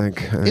 Yeah, I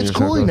think It's you're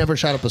cool he right. never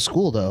shot up a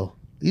school, though.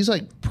 He's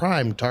like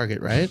prime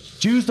target, right?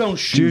 Jews don't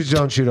shoot. Jews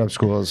don't shoot up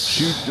schools.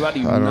 Shoot, what are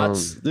you I don't,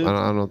 nuts, dude?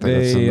 I don't think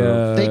that's the They,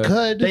 move. They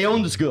could. They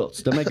own the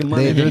schools. They're making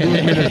money. They're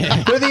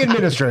the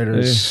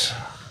administrators.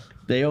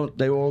 They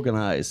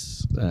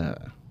organize.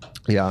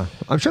 Yeah,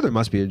 I'm sure there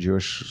must be a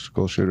Jewish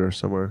school shooter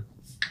somewhere.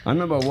 I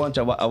remember once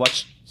I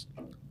watched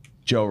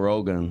Joe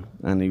Rogan,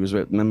 and he was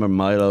with, remember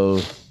Milo?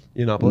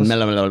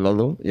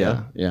 Yiannopoulos?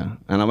 Yeah.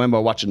 And I remember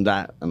watching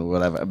that and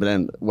whatever. But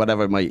then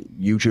whatever, my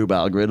YouTube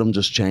algorithm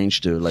just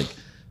changed to like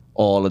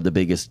all of the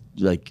biggest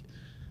like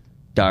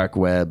dark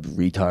web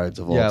retards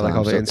of all Yeah, time. like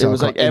all the So it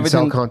was like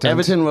everything content.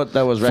 everything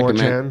that was 4chan.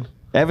 recommended.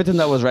 Everything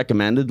that was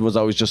recommended was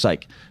always just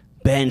like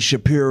Ben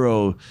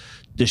Shapiro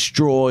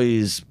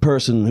destroys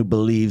person who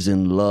believes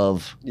in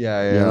love.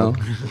 Yeah. You know?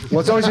 Well,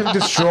 it's always him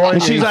destroying.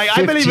 And she's a like,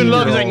 I believe in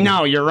love. He's like, 15-year-old.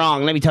 no, you're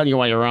wrong. Let me tell you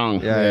why you're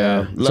wrong.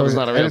 Yeah. Love is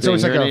not a real and it's thing.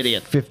 always You're like an a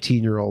idiot.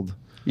 15-year-old.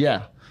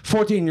 Yeah.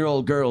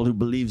 14-year-old girl who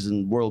believes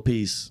in world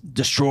peace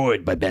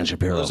destroyed by Ben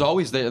Shapiro. There's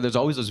always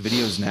those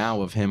videos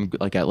now of him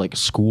like at like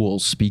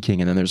schools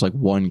speaking, and then there's like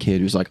one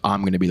kid who's like,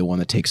 I'm gonna be the one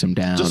that takes him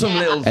down, Just some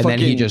little and then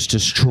he fucking- just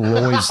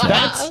destroys them.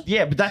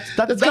 but that's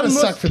That's gotta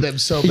suck for them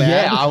so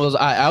bad. Yeah,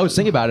 I was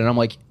thinking about it, and I'm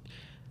like,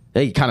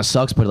 hey, he kind of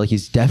sucks, but like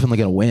he's definitely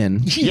gonna win.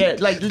 Yeah,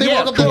 like They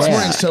yeah, woke up of course. this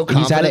morning so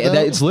He's at confident. it.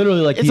 though. It's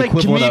literally like It's the like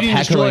equivalent of comedian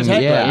heckling.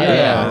 destroys heckler.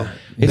 Yeah.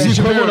 It's Ben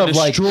the equivalent Shapiro of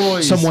like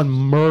destroys- someone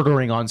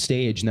murdering on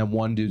stage, and then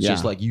one dude's Yeah.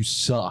 just like, "You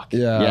suck."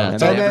 Yeah. and And then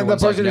then the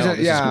everyone's like, person "No, is this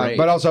is yeah, great."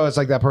 but also it's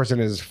like that person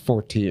is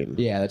 14.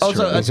 yeah, that's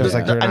Also, true. It's just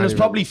like they're not and there's even-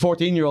 probably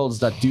 14-year-olds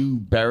that do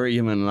bury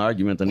him in an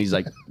argument, and he's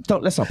like,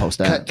 "Don't let's not post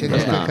that."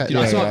 Cut. You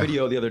know, I saw Yeah. a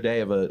video the other day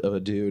of a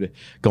dude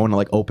going to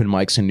like open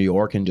mics in New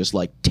York and just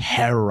like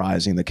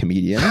terrorizing the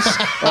comedians.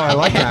 Oh, I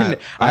like And that.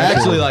 I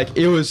actually like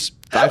it was.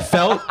 I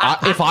felt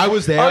if I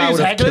was there, Oh, he I was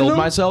would have heckling killed them?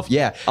 myself.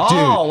 Yeah. Oh,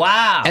 Dude.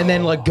 wow. And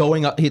then like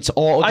going up, it's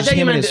all I just thought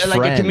you him and meant his like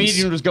friends. a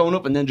comedian was going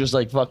up and then just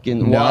like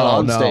fucking while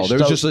on No, stage. there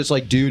was So- just this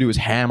like dude who was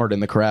hammered in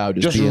the crowd,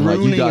 just Just being like, "You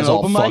ruining guys an all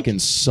open mic? fucking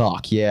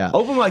suck." Yeah.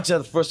 open mics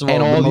are first of all,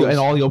 And all the the most- and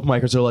all the open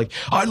micers are like,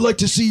 "I'd like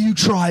to see you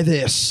try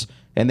this."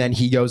 And then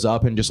he goes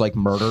up and just like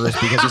murders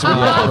because it's all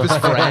of his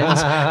friends.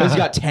 He's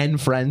got 10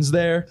 friends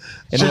there,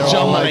 and they're John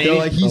all like, they're Mulaney.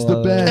 like, "He's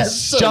the That's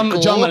best." so John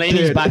cool. Mulaney's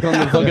Dude. back on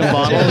the fucking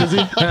bottle, is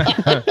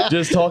he?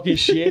 Just talking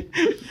shit.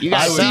 You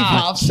guys Steve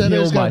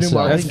Hofstadter's gonna do myself.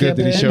 marketing That's good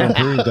that he showed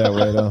campaign. improved that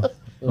way, though.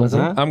 What's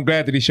that? I'm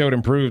glad that he showed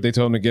improved. They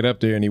told him to get up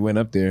there, and he went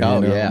up there. Oh,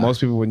 you know? yeah.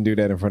 Most people wouldn't do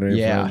that in front of their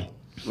Yeah. friend.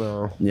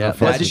 Well, Yeah,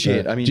 That's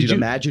shit. I mean, Did dude, you-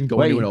 imagine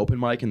going to wait. an open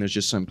mic and there's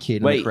just some kid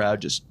in Wait. the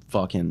crowd just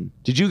fucking.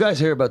 Did you guys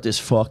hear about this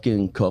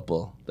fucking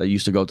couple that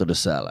used to go to the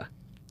cellar,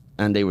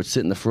 and they would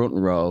sit in the front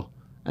row,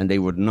 and they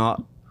would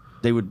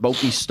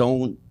both be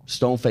stone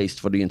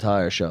faced for the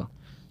entire show.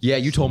 Yeah,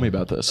 you told me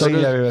about this. So, Yeah,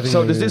 I think so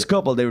you- there's this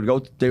couple. They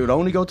would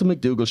only go to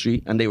McDougal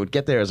Street, and they would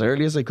get there as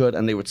early as they could,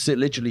 and they would sit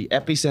literally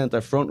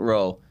epicenter front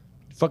row,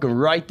 fucking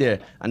right there.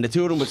 And the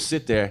two of them would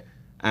sit there,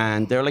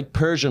 and they're like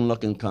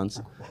Persian-looking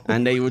cunts,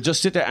 and they would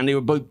just sit there, and they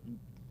would both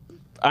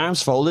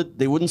arms folded.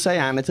 They wouldn't say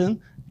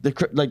anything.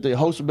 The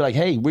host would be like,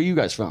 "Hey, where you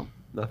guys from?"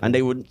 And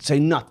they would say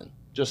nothing,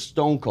 just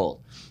stone cold.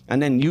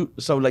 And then you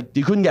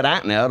couldn't get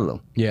anything out of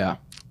them. yeah.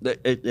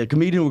 A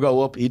comedian would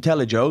go up, he'd tell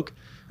a joke,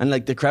 and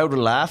like the crowd would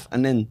laugh,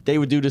 and then they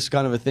would do this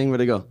kind of a thing where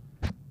they go,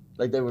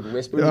 like they would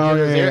whisper in each Oh,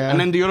 other's yeah, ear, yeah. and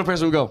then the other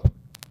person would go.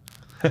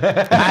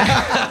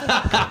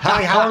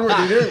 how long were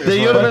they doing this?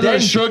 The for? other person then-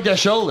 would shrug their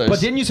shoulders. But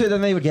didn't you say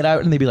then they would get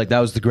out and they'd be like, "That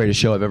was the greatest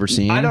show I've ever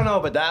seen"? I don't know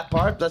about that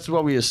part. That's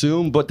what we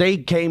assume. But they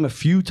came a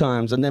few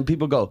times, and then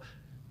people go,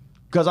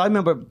 because I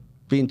remember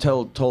being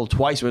told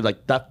twice, where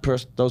like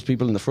those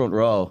people in the front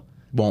row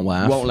Won't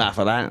laugh. won't laugh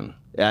at that.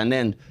 And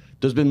then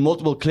there's been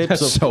multiple clips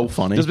That's of so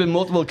funny. There's been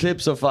multiple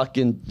clips of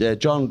fucking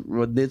John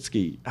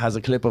Rudnitsky has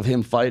a clip of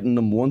him fighting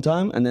them one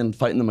time and then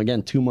fighting them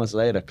again 2 months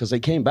later because they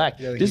came back.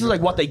 This is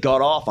like what they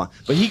got off on.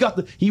 But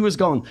he was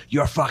going,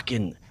 "You're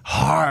fucking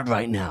hard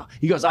right now.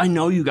 He goes, I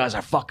know you guys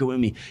are fucking with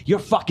me. You're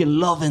fucking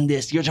loving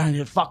this. You're trying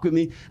to fuck with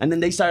me. And then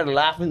they started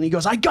laughing. And he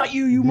goes, I got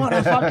you, you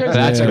motherfuckers.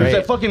 That's It was great.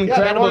 a fucking Yeah, they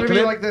incredible want to be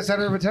clip. like the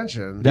center of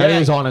attention. That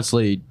is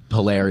honestly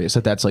hilarious.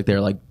 That's like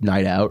their like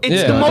night out.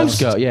 It's the Let's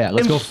most- go. Yeah,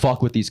 let's go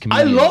fuck with these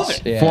comedians. love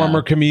it. Yeah.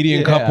 Former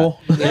comedian couple.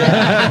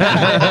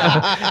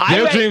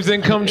 Their dreams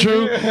didn't come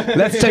true.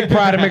 Let's take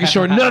pride in making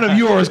sure none of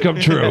yours come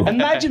true.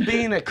 Imagine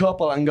being a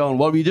couple and going,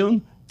 what are we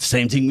doing?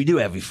 Same thing we do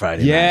every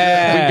Friday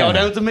Yeah. night. We go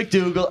down to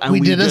McDougal and We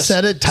did a just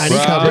set at Tiny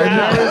Cupboard.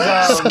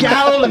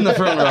 scowl in the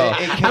front row.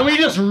 And we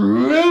just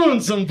ruin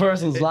some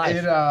person's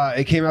life.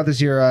 It came out this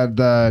year at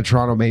the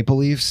Toronto Maple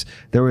Leafs.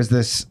 There was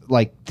this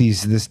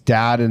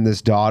dad and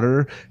this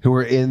daughter who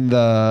were in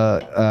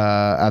the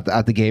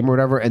at the game or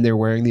whatever, and they're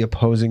wearing the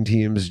opposing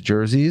team's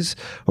jerseys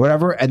or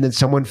whatever. And then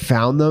someone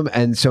found them,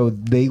 and so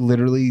they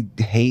literally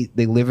hate.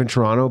 They live in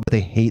Toronto, but they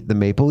hate the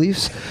Maple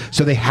Leafs.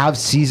 So they have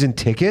season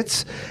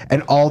tickets,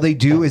 and all they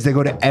do is they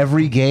go to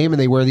every game and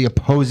they wear the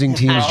opposing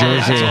team's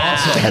jersey.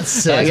 That's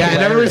sick. Yeah, and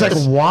everybody's like,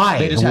 "Why?"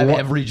 They just have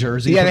every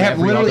jersey. Yeah, they from have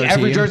literally other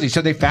every team. jersey.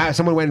 So they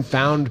someone went and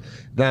found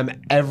them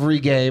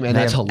every game, and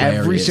That's they have every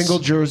hilarious. single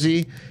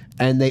jersey,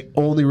 and they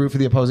only root for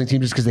the opposing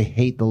team just because they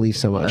hate the Leafs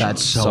so much.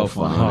 That's so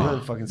funny.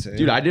 Fucking insane.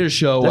 Dude, I did a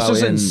show. That's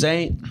just in-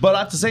 insane. But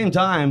at the same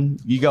time,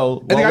 you go.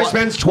 and the guy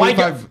spends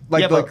 25.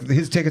 Yeah, but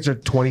His tickets are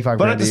 25. at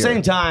grand the a year.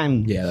 same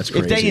time, Yeah, that's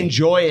if they crazy.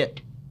 enjoy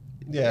it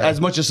Yeah.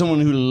 as much as someone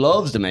who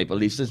loves the Maple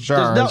Leafs,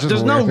 Sure, there's it's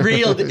just no weird.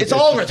 real. It's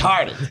all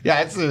retarded. Yeah,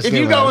 it's If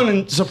you go in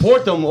and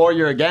support them or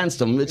you're against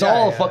them, it's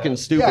all fucking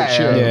stupid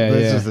shit. Yeah,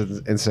 This yeah. is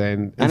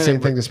insane. And Insane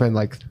then- thing to spend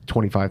like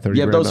 25, 30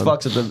 Yeah, grand those on.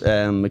 fucks at the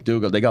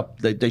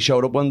McDougal, they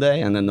showed up one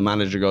day, and then the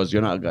manager goes,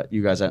 you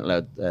guys aren't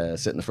allowed to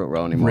sit in the front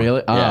row anymore."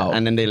 Really? Yeah, Oh.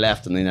 and then they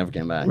left, and they never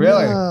came back.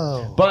 Really?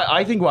 Oh. But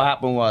I think what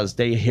happened was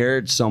they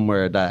heard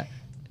somewhere that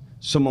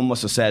someone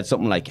must have said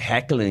something like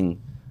heckling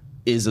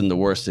isn't the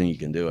worst thing you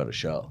can do at a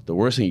show. The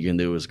worst thing you can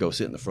do is go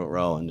sit in the front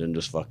row and then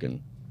just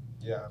fucking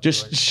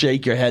just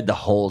shake your head the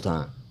whole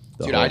time.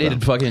 The Dude, whole I did time.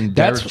 fucking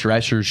Derek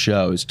Drescher's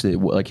shows to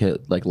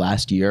like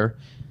last year,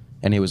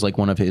 and it was like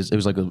one of his. It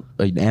was like an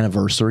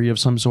anniversary of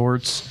some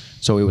sorts.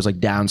 So it was like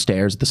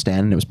downstairs at the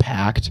stand, and it was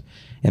packed.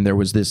 And there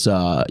was this,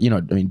 all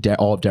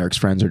of Derek's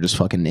friends are just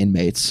fucking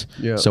inmates.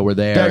 Yeah. So we're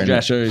there. Derek and-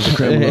 Drescher is a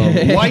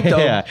criminal. White though.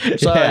 Yeah,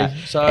 yeah.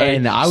 Sorry.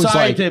 And I was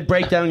sorry like- to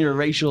break down your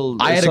racial.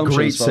 I had a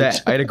great assumptions, folks.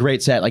 set. I had a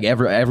great set. Like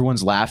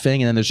everyone's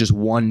laughing, and then there's just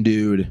one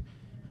dude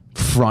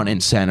front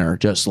and center,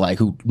 just like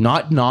who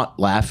not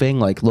laughing,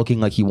 like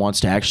looking like he wants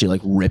to actually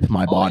like rip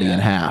my body in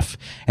half.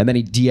 And then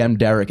he DM'd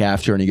Derek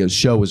after, and he goes,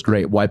 "Show was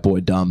great. White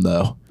boy dumb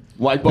though."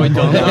 White boy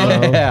dumb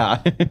though.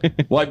 Yeah.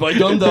 White boy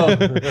dumb though.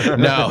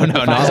 No,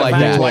 not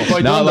like White boy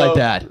that. Not dumb, like though.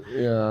 that.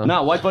 Yeah.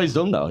 No, white boy's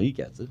dumb though. He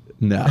gets it.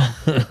 No.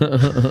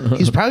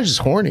 He's probably just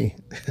horny.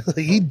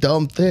 He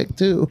dumb thick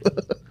too.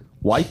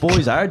 White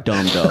boys are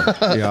dumb though.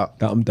 Yeah.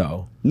 Dumb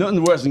though.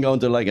 Nothing worse than going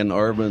to like an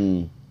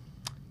urban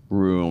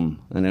room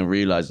and then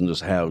realizing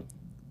just how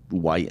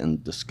white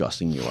and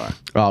disgusting you are.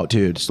 Oh,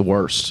 dude, it's the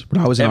worst.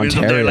 When I was in Everyone's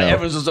up Ontario, there, like,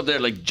 everyone's just up there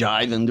like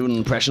jiving, doing an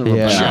impression of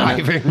Yeah. a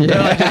banana. Jiving.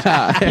 They're like just-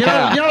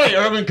 you know, like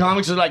urban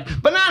comics are like,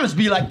 bananas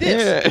be like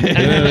this.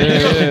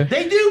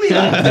 They do be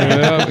like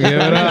that. Give it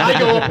And up. I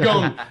go up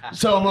going,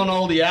 so I'm on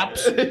all the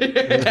apps.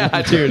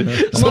 yeah, dude,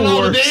 it's I'm the on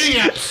all the worst. dating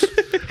apps.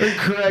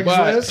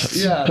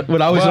 Craigslist. Yeah.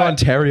 When I was in But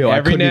Ontario, I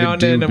every couldn't now even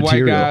and then do the white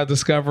material. guy will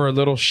discover a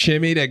little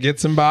shimmy that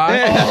gets him by.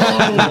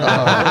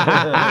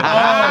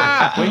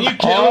 When you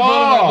kill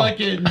Oh. a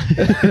fucking.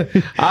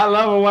 I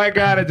love a white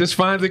guy that just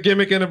finds a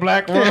gimmick in a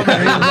black room and he's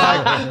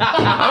like,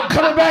 I'm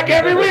coming back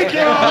every week,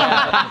 y'all.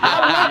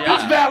 I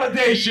love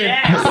this validation.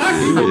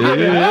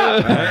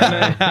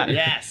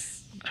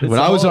 Yes. When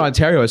I was in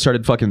Ontario, I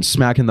started fucking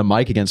smacking the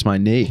mic against my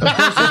knee.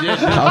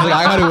 I was like,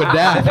 I got to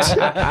adapt.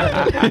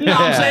 You know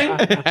what I'm saying?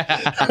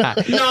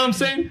 You know what I'm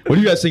saying? What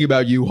do you guys think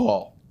about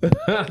U-Haul?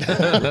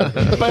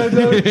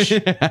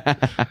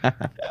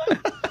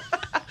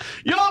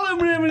 Y'all are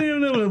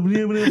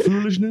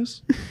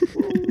foolishness.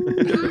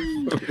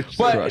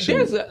 But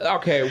there's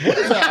okay, what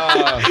is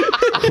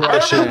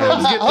urban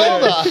rooms get their,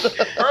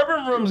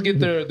 urban rooms get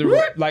their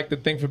like the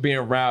thing for being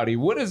rowdy.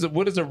 What is a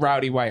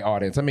rowdy white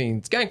audience? I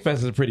mean, Skankfest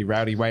is a pretty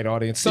rowdy white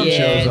audience. Some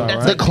shows are, The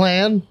right?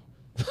 Klan.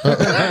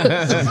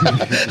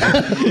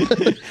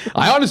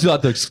 I honestly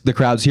thought the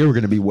crowds here were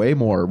going to be way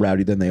more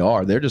rowdy than they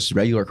are. They're just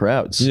regular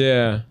crowds.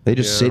 Yeah. They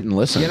just sit and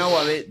listen. You know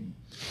what?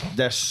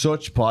 They're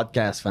such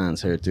podcast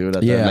fans here too.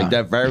 That Yeah.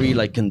 they're very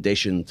like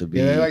conditioned to be.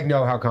 Yeah, they like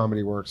know how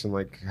comedy works and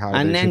like how.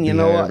 and they then should you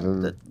know behave what?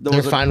 and-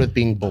 They're fine with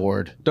being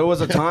bored. There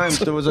was a time.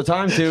 There was a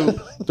time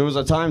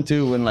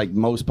too when like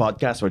most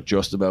podcasts were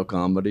just about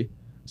comedy.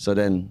 So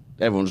then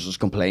everyone was just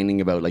complaining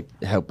about like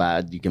how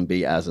bad you can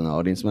be as an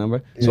audience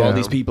member. So all Yeah.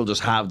 these people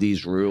just have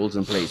these rules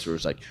in place where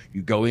it's like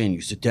you go in, you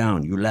sit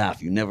down, you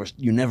laugh, you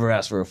never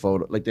ask for a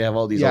photo. Like they have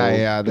all these. Yeah, old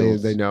yeah,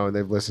 rules. they know and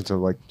they've listened to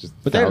like just.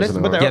 But they're 1,000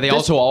 listening- but hours. they're- Yeah, they This-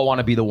 also all want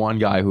to be the one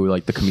guy who,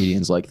 like, the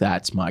comedian's like,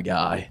 that's my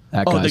guy.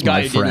 That Oh, guy's the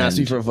guy my who didn't ask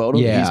me friend. for a photo?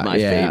 Yeah, He's my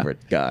yeah. favorite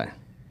guy.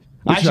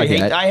 Which Actually, I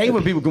get. I hate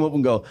when people come up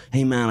and go,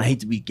 "Hey man, I hate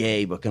to be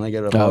gay, but can I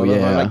get a photo?"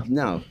 yeah. I'm like,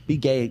 no, be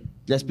gay.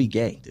 let's be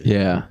gay, dude.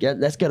 Yeah.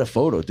 Let's get a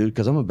photo, dude,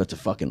 because I'm about to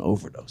fucking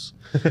overdose.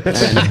 I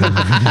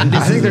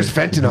think there's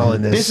fentanyl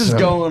in this. This is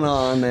going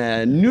on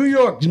New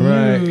York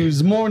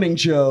News morning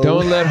show.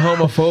 Don't let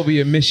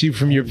homophobia miss you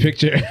from your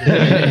picture.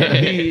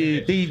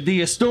 the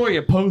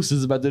Astoria Post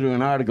is about to do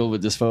an article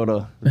with this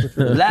photo.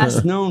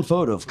 Last known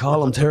photo of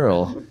Colum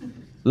Tyrrell.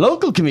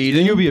 Local comedian.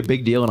 Think it would be a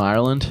big deal in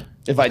Ireland?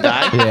 If I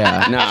died?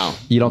 Yeah. No.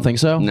 You don't think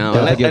so? No.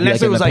 Don't think it'd be,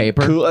 Unless it in was the like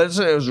paper? cool. Unless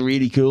it was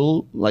really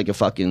cool. Like a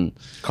fucking...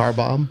 Car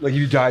bomb. Like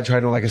you died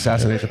trying to like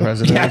assassinate the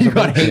president. Yeah, you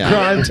got hate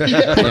crimes. If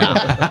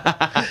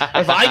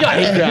I got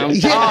hate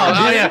crimes.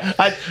 Yeah.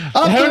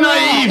 How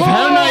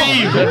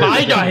naive. If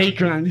I got hate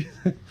crimes.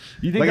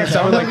 You think Like if that's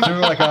someone like threw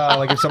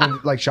like if someone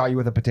like shot you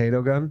with a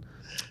potato gun.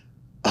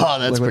 Oh,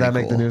 that's Like would that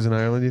pretty make the cool. news in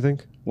Ireland? You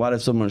think? What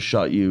if someone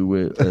shot you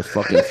with a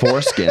fucking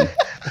foreskin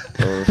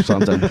or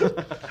something?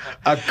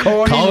 A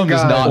coin Colum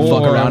does not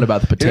fuck around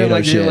about the potato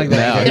like- you shit. don't like No,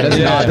 that. he does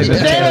not think the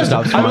potato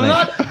stuff's I'm funny.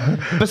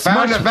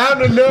 not.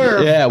 Found a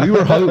nerve. Yeah, we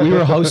were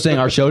hosting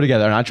our show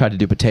together, and I tried to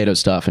do potato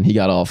stuff, and he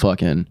got all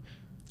fucking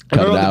cut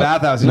Remember it the out.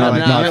 bathhouse? Not,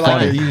 You're not like,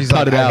 funny. he's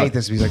Cut like, it I out. hate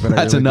this. He's like, but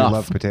That's I really enough. do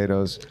love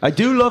potatoes. I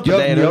do love Do you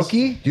like potatoes.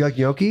 gnocchi? Do you like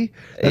gnocchi?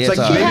 That's It's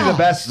like maybe Yeah. the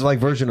best like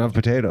version of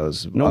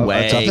potatoes. No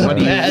way. It's up there. What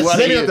do you- what do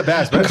Maybe you- not the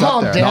best, but it's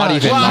Calm up there. down.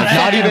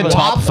 Not even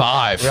top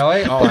 5.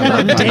 Really? Oh, I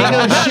love Potato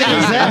that. shit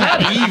is that?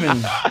 Not even.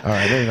 All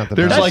right, maybe not the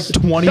There's best. like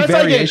 20 that's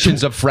like a-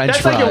 variations of French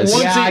That's like a fries.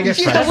 once Yeah, I guess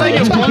a, French that's like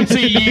a fries. once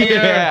a year.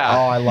 Oh,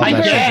 I love I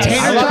that guess.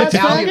 shit. I love Tater tots,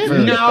 Italian fucking?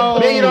 food. No.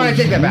 Man, you know what? I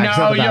take that back. It's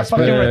not No, the you're best,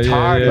 fucking but-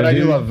 retarded. But I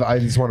do love.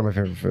 It's one of my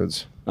favorite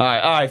foods. All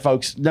right,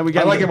 folks. Then we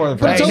got. I like it more than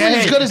But it's fries. only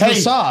as good as the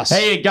sauce.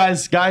 Hey,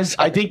 guys,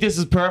 I think this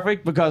is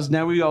perfect because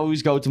now we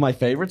always go to my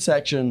favorite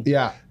section.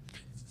 Yeah.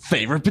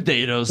 Favorite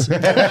potatoes. Play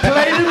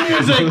the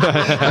music.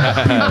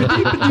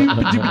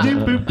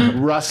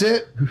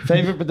 Russet.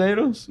 Favorite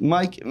potatoes?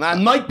 Mike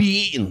be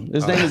Eaton.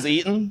 His name is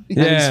Eaton. And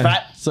he's Yeah.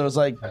 fat, so it's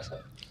like Mashed,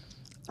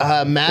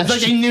 it's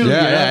like they knew.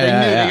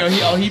 Yeah, They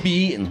knew. He be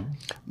Eaton.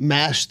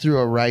 mashed through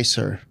a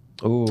ricer.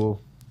 Ooh,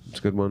 it's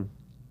a good one.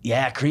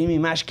 Yeah, creamy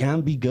mash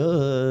can be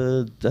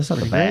good. That's not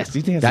the best. Do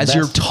you think That's the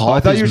your best? top. Oh, I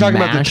thought you were is talking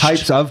about the mashed?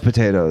 types of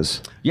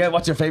potatoes. Yeah,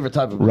 what's your favorite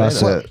type of potato?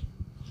 Russet.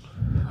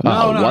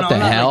 Oh, what the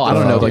not hell? like I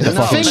don't know, like the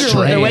no, fucking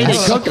the way they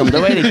strains. cook them.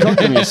 The way they cook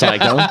them, you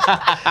psycho.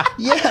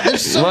 Yeah,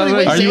 there's so What- many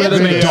ways are to you at answer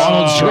the this.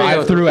 McDonald's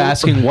drive-through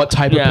asking what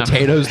type Yeah. of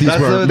potatoes these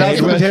were That's made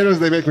the with? potatoes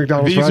they make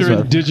McDonald's These fries are with.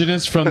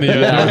 indigenous from the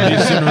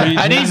northeastern region.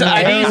 Are these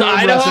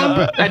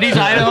Idaho? Are these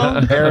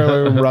Idaho?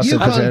 Heirloom russet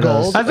Yukon potatoes.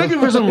 Gold. I'm thinking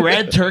for some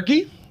red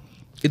turkey.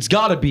 It's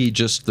got to be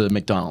just the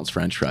McDonald's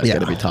French fries.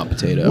 Got to be top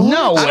potato.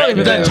 No I don't way.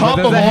 even The know. top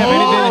Does of that have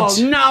all.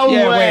 anything? No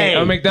Yeah, way. wait.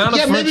 A McDonald's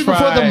Yeah, maybe French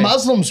before the fry.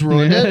 Muslims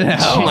ruined it.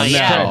 Oh my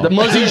God. The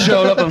Muzzies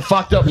showed up and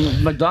fucked up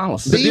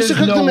McDonald's. They used to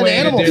There's cook them in way that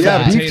animal there's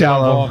fat. a beef potato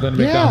tallow. involved in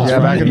Yeah. McDonald's Yeah,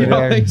 back in the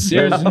fries. day.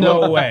 There's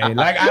no way.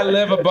 Like I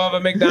live above a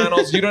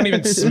McDonald's. You don't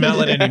even smell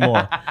it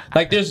anymore.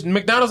 Like there's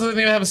McDonald's doesn't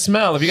even have a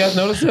smell. Have you guys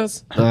noticed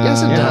this?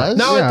 Yes, it does.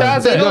 No, it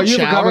does. They They No, don't you've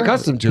become shower.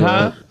 accustomed to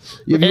Huh? it.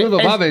 If you live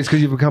above it, it's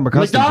because you've become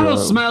accustomed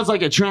McDonald's to it. smells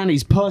like a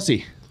tranny's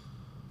pussy.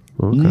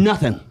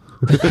 Nothing.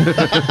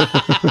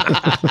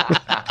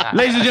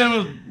 Ladies and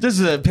gentlemen, this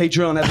is a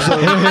Patreon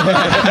episode.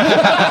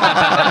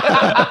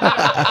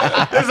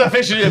 This is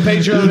officially a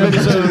Patreon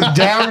episode.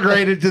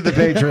 Downgraded to the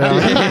Patreon.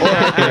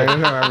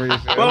 However you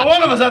say it. Well,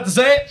 one of us have to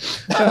say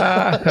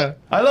it.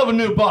 I love a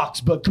new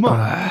box, but come on.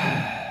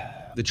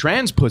 The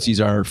trans pussies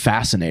are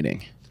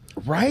fascinating.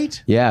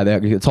 Right? Yeah,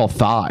 it's all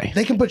thigh.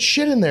 They can put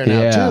shit in there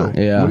now, Yeah, too.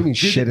 yeah. What do you mean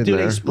shit in do they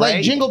there? spray?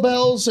 Like jingle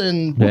bells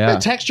and Yeah.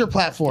 texture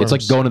platforms. It's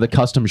like going to the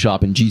custom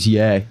shop in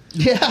GTA.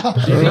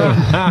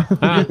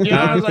 Yeah. You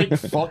know, like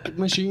fuck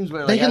machines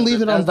where They like, can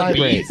leave it on as the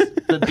vibrate. beads-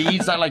 The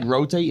beads that like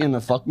rotate in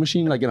a fuck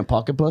machine, like in a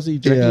pocket pussy.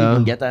 Do you reckon Yeah. you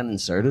can get that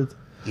inserted?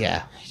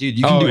 Yeah. Dude,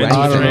 you can do it's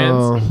I don't anything.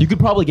 know. trans. You could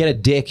probably get a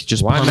dick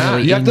just Why not?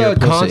 permanently You have in your to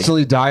pussy.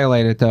 constantly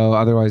dilate it though,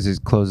 otherwise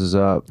it closes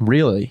up.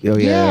 Really? Oh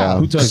yeah.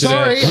 Who touched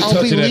Sorry, it at, who I'll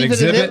be touched it at leaving it in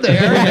exhibit?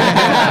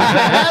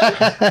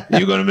 there.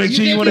 You're gonna make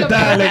sure you want to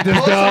dilate this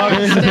dog.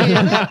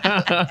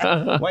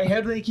 Why?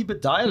 How do they keep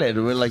it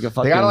dilated with like a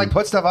fucking? They gotta like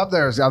put stuff up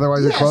there,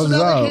 otherwise it Yeah, so closes now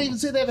they up. can't even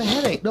say they have a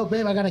headache. No,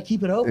 babe, I gotta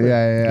keep it open.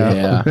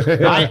 Yeah.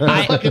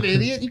 Yeah. Fucking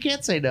idiot. You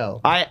can't say no.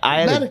 I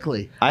had a-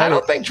 Medically. I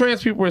don't think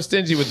trans people are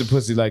stingy with the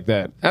pussy like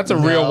that. That's a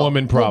real No.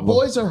 woman Well, problem.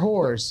 boys are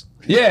whores.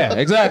 Yeah,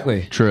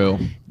 exactly. True.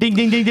 Ding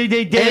ding ding ding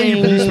ding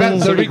ding. And you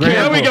spend 30 grand.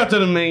 Now we got to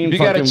the main. If you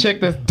got a fucking- chick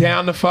that's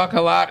down to fuck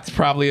a lot, it's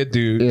probably a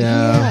dude.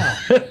 Yeah.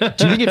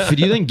 Do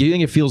you think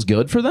it feels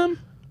good for them?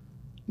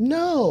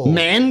 No.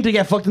 men to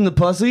get fucked in the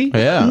pussy.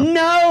 Yeah.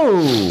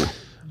 No.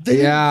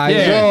 Yeah.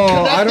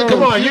 Yeah. I don't Come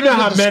know. on, you know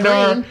how men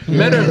are.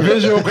 Men are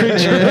visual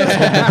creatures.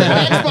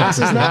 Xbox is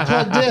not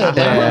plugged in. Like,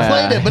 we're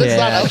playing it, but it's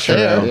not up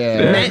there.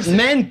 Yeah.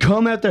 Men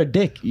come out their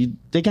dick.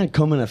 They can't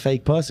come in a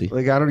fake pussy.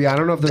 Like I don't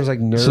know if there's like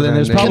nerve. So then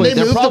there's endings. Can probably- they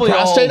they're move the probably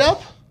prostate all-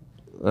 up?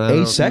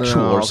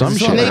 Asexual or some Can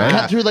shit. Can they right?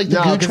 cut through like the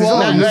No, 'cause gooch it's wall?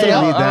 not- and you stay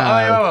don't up? need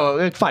that.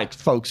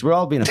 folks, we're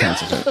all being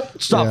offensive.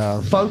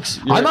 Stop, folks.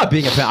 I'm not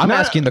being offensive. I'm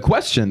asking the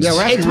questions. Yeah,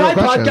 we're asking It's my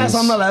real questions. podcast.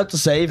 I'm not allowed to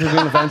say if you're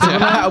being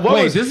offensive.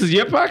 Wait, this is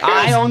your podcast?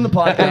 I own the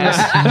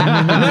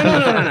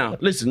podcast. No.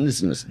 Listen.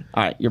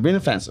 All right, you're being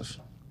offensive.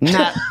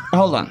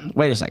 Hold on.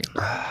 Wait a second.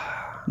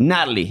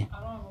 Natalie.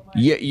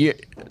 You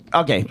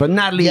okay, but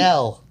Natalie,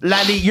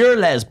 you're a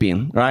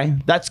lesbian, right?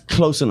 That's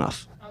close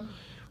enough.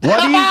 What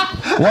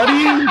do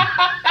you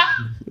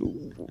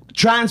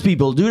trans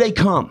people, do they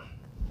come?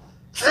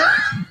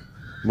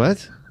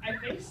 What? I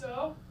think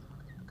so.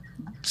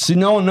 See,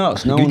 no one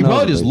knows. You can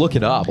probably just look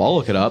it up. I'll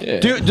look it up. Yeah.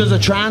 Dude, does a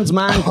trans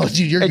man, Oh,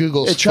 dude, your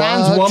Google's a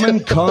trans fucked. woman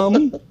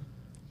come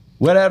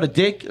without a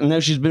dick and now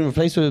she's been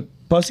replaced with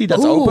pussy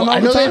that's Ooh, open all I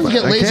the know they time? have to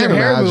get I laser can't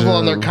hair removal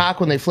on their imagine. cock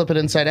when they flip it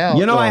inside out.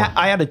 You know,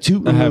 I had a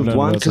tooth removed known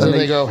once. about because that. then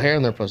they grow hair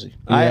in their pussy.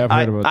 Yeah, I've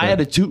heard about I that.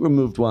 had a tooth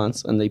removed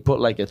once, and they put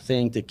like a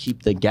thing to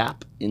keep the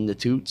gap in the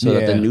tooth so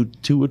that the Yeah. new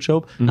tooth would show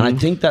up. And I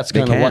think that's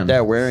kind of can. what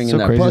they're wearing So in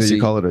their crazy that pussy.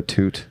 you call it a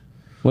toot.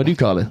 What do you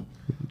call it?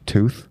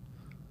 Tooth?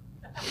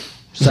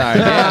 Sorry.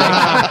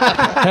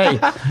 Hey,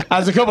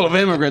 as a couple of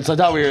immigrants, I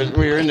thought we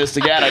were in this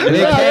together.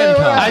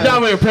 I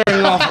thought we were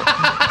pairing off.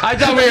 I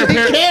thought we were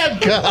pairing.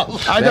 Can't go.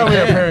 I thought we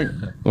were pairing.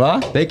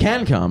 What? They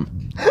can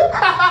come.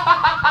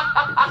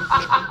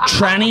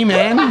 Tranny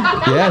man?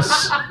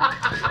 Yes.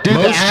 Dude, the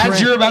Most ads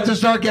tra- you're about to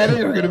start getting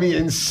are going to be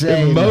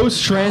insane.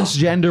 Most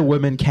transgender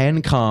women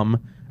can come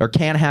or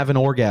can have an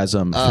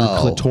orgasm through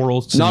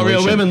clitoral stimulation. Not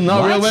real women.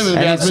 Not real women.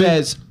 And it guys.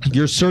 says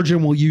your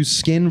surgeon will use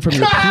skin from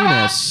your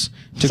penis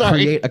to Sorry.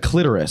 create a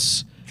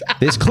clitoris.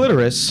 This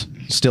clitoris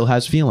still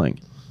has feeling.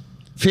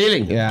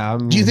 feeling. Yeah.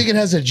 Do you think it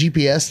has a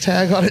GPS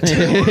tag on it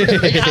too?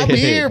 Like, I'm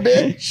here,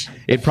 bitch.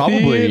 It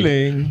probably.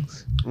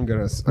 Feelings. I'm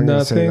gonna say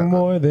Nothing that.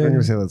 more than I'm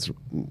gonna say that's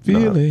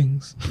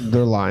feelings.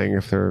 they're lying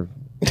if they're.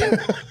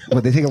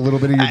 But they take a little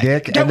bit of your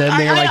dick and then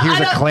they're like, "Here's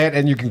a clit,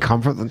 and you can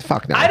come from."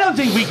 Fuck no. I don't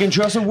think we can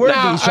trust them. Word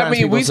No, these I trans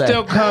mean, people we say.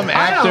 still come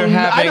after I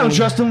having. don't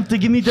trust them to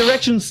give me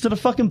directions to the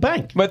fucking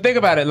bank. But think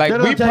about it. Like They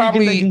don't we tell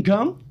you they can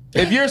probably, come.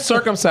 if you're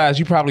circumcised,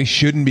 you probably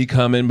shouldn't be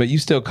coming, but you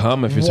still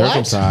come if you're What?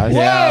 circumcised.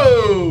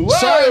 Whoa!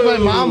 Sorry, my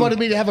mom wanted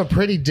me to have a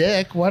pretty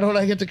dick. Why don't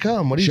I get to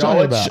come? What are you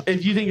talking about?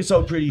 If you think it's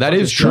so pretty, That fucking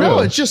is show true. it. No,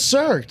 it's just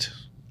circed.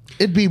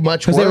 It'd be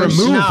much worse. Because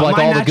they remove No, like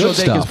my all the natural good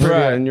dick stuff. is prettier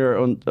Right. than your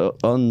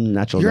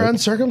unnatural. You're dick.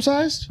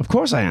 uncircumcised? Of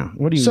course I am.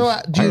 What do you? So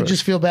do you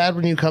just feel bad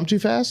when you come too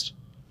fast?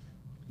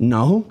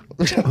 no?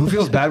 Who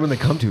feels bad when they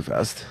come too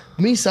fast?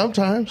 Me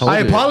sometimes. I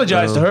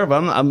apologize to her,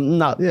 but I'm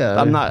not. Yeah.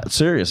 I'm not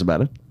serious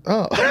about it.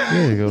 Oh.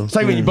 There you go. It's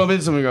like when you bump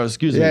into someone and go,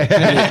 "Excuse me." Sorry,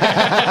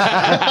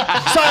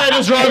 I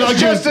just wrong on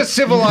Just you. a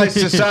civilized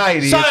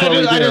society. Sorry, That's what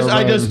we do,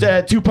 I man.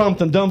 just too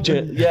pumped and dumped you.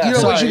 Yeah, You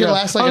know what, sorry, you could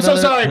last like I'm so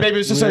another- sorry, baby.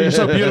 It's just so you're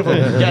so beautiful.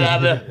 Get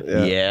out of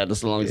there. Yeah,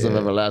 that's the longest I've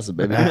ever lasted,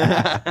 baby.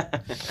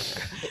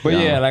 But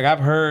yeah, like I've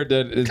heard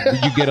that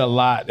you get a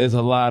lot. There's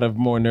a lot of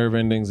more nerve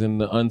endings in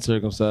the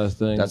uncircumcised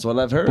thing. That's what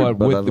I've heard. But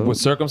but with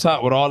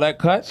circumcised, with all that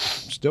cut,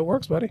 still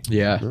works, buddy.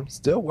 Yeah.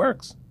 Still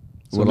works.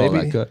 So with all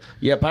maybe that cut.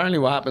 Yeah, apparently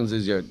what happens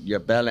is your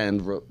bell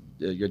end,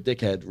 your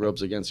dickhead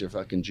rubs against your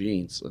fucking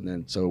jeans, and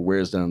then so it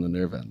wears down the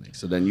nerve ending.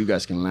 So then you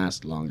guys can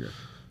last longer.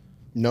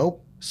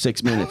 Nope.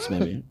 6 minutes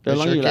maybe. How I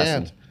long sure you can.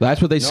 lasting?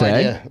 That's what they No say.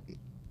 idea.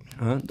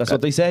 That's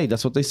what they say.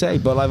 That's what they say.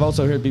 But I've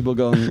also heard people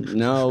going,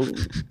 "No,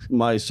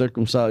 my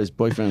circumcised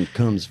boyfriend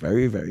comes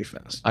very, very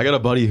fast." I got a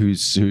buddy who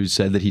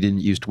said that he didn't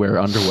used to wear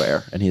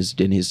underwear, and his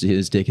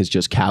dick is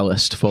just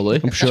calloused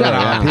fully. I'm sure,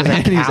 yeah. and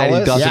he said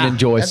he doesn't Yeah.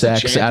 enjoy That's a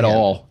sex at champion.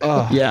 all.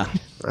 Yeah,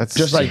 That's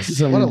just like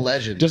some, What a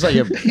legend. Just like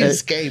He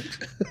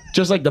escaped.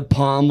 just like the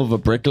palm of a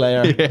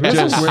bricklayer.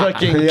 Just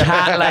fucking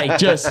cat like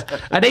just.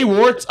 Are they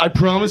warts? I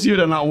promise you,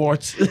 they're not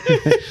warts.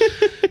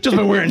 Just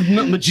been wearing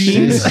nothing but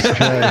jeans.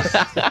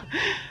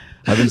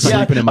 I've been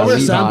sleeping in my I wear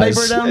Levi's.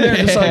 sandpaper down there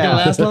just so I can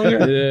last longer.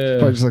 yeah,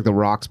 probably just like the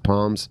Rock's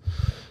palms.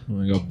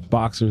 like a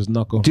boxer's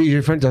knuckle. Dude,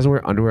 your friend doesn't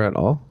wear underwear at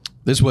all?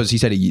 He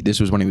said this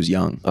was when he was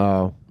young.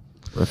 Oh.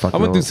 I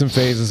went through some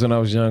phases when I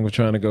was young of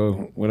trying to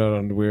go without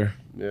underwear.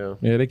 Yeah.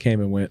 Yeah, they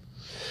came and went.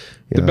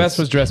 The best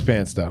was dress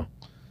pants, though.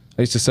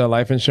 I used to sell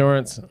life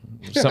insurance.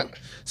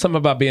 Something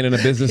about being in a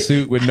business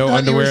suit with no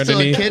Thought you were underwear still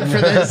underneath. a kid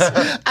for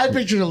this. I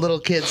pictured a little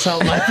kid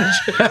selling life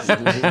insurance.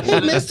 Hey,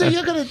 mister,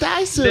 you're going to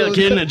die soon. Little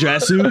kid in a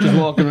dress suit just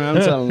walking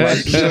around selling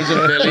life insurance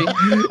in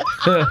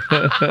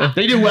Philly.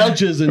 They do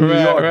Welch's in New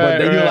Right, York, but right,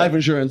 they do right. life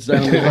insurance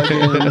down in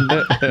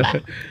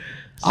fucking.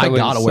 I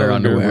gotta wear selling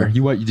underwear.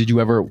 Gerber. Did you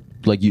ever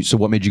So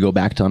what made you go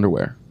back to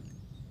underwear?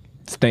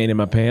 Stain in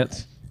my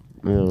pants.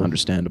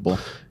 Understandable.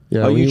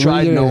 Yeah, Oh, you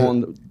tried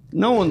no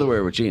no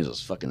underwear with jeans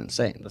was fucking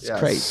insane. That's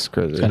crazy. It's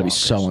crazy. It's gotta be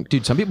so.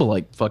 Dude, some people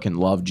like fucking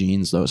love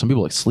jeans though. Some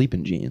people like sleep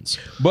in jeans.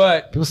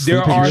 But there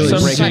sleep in are really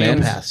some break them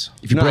in. jeans.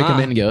 If you break them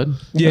in good.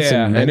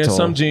 Yeah, and there's mental.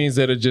 some jeans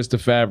that are just the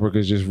fabric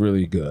is just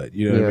really good.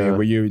 You know what I Yeah. mean?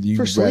 Where you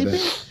For rather-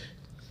 sleeping?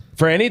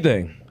 For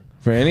anything.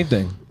 For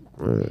anything.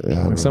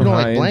 Like some You don't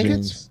like high-end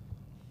blankets? jeans.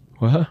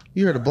 What?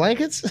 You heard of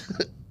blankets?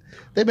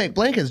 They make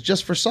blankets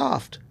just for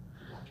soft.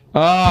 Oh,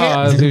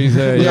 that's what you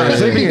said. Yeah, Yeah.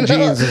 sleeping in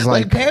jeans is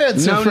like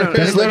pants. No, are for, no, it's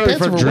like literally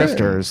pants for women.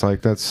 drifters.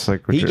 Like that's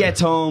like what He you're- gets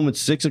home at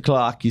 6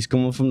 o'clock. He's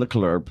coming from the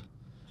club.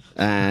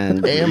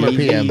 And AM or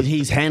PM?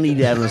 he's handy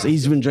down.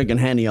 He's been drinking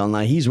Henny all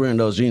night. He's wearing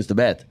those jeans to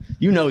bed.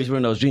 You know he's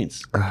wearing those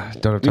jeans.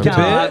 Don't We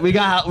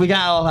can't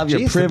all have your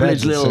Jeans to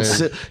privileged bed's little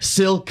insane.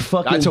 silk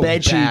fucking That's a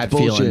bed sheet bad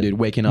bullshit. feeling, dude.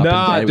 Waking up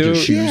Nah, in bed with your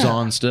dude. shoes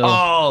on still.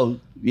 Oh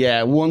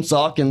yeah, one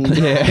sock and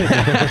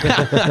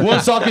one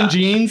sock and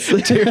jeans.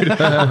 Dude,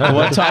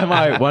 one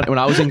time when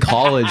I was in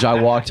college,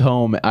 I walked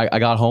home. I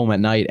got home at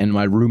night, and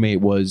my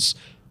roommate was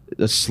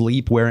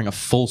asleep wearing a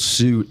full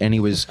suit, and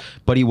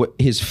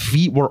his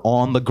feet were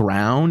on the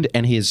ground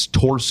and his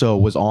torso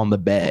was on the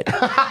bed.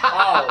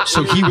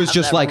 So he was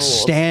just like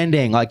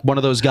standing like one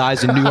of those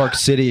guys in New York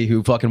City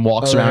who fucking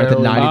walks around at the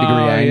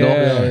 90-degree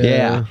angle.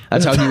 Yeah,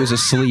 that's how he was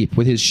asleep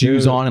with his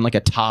shoes on and like a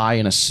tie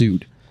and a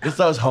suit. It's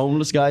those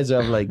homeless guys who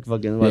have like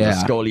fucking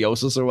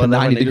scoliosis or The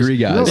whatever. 90-degree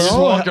guys. They just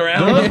walk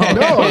around.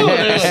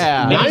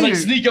 Yeah. They just like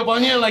sneak up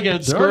on you like a They're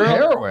on squirrel.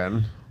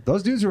 heroin.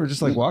 Those dudes who are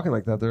just like walking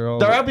like that, they're all.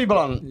 There are people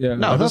on. Yeah.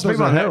 No, I there's thought those people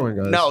were on heroin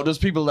guys. No, there's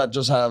people that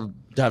just have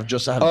Oh, bad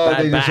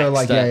they just backs. are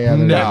like, that- yeah.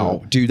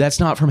 No, dude, that's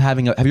not from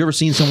having a. Have you ever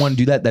seen someone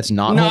do that? That's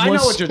not No,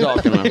 homeless. I know what you're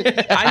talking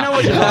about. I know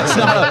what you're That's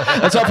talking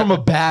about. that's not from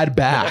a bad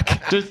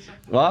back.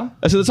 What?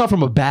 I said that's not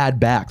from a bad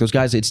back. Those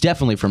guys, it's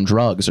definitely from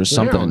drugs or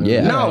something.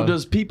 Yeah. Yeah. No,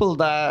 there's people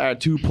that are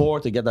too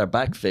poor to get their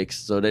back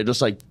fixed, so they're just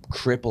like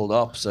crippled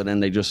up. So then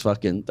they just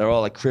they're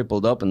all like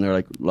crippled up, and they're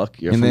like, "Look,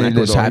 you're And from then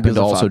Ecuador. they just happen who to gives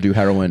a also fuck?" do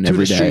heroin To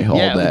every the day, street. all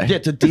Yeah, day.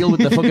 to deal with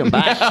the fucking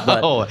back.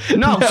 But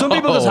no, some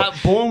people just No.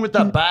 have born with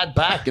that bad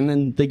back, and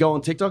then they go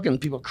on TikTok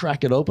and people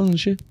crack it open and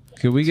shit.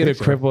 Could we get a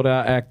crippled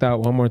out act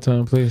out one more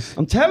time, please?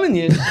 I'm telling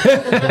you,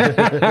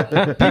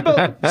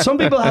 some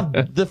people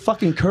have the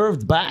fucking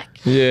curved back.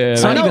 Yeah,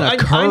 It's I not know, even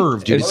a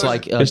curve, dude. It's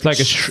like it's like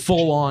a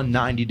full-on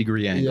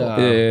 90-degree angle. yeah,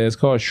 it's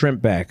called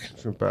shrimp back.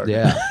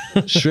 Yeah.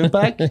 Shrimp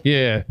back.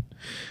 Yeah,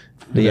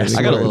 Yes,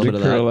 I got a little bit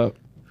of curl that. up.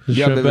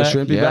 You have a bit of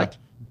Shrimp shrimpy Yeah. back.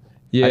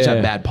 Yeah, I just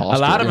have bad posture.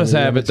 A lot of us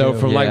Yeah, have me it though, too.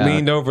 from like Yeah.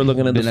 leaned over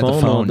looking at the Been at the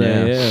phone all phone,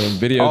 day. yeah. Yeah,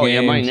 video Oh games.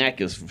 yeah, my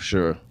neck is for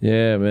sure.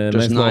 Yeah, man.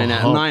 Just nice little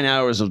hump. 9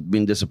 hours of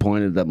being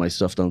disappointed that my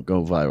stuff don't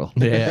go viral.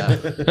 Yeah.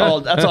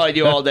 That's all I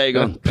do all day.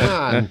 Going, come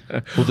on.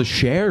 Well, the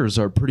shares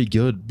are pretty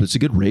good. It's a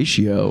good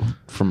ratio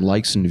from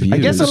likes and views. I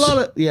guess a lot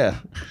of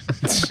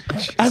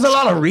has a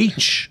lot of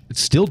reach. It's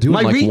still doing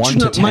like 1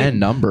 to 10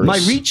 numbers. My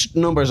reach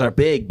numbers are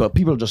big, but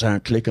people just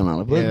aren't clicking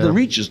on it. But Yeah. the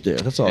reach is there.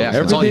 That's all. Yeah,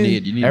 That's that's all you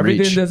Everything- need. You need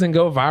everything reach. doesn't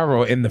go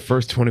viral in the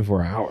first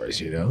 24 hours.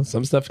 You know,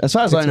 some stuff. As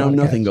far as I know,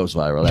 nothing goes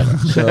viral ever.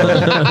 So,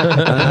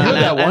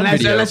 that one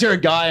video. unless you're a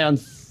guy on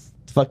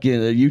fucking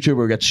a YouTuber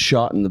who gets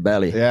shot in the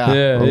belly. Yeah.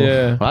 Yeah,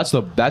 yeah. Well,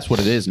 that's what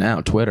it is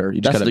now. Twitter.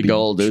 You just That's gotta the be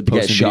goal, dude, to get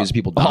posting shot. videos of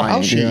people Oh, dying.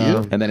 I'll shoot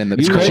you. And then in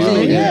the You Crazy.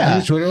 crazy? Yeah. Yeah. You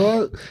use Twitter a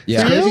lot?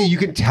 Yeah. It's crazy. You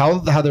can tell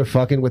how they're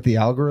fucking with the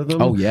algorithm.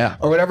 Oh, yeah.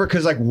 Or whatever.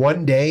 Because like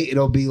one day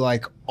it'll be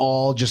like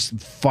all just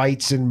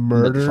fights and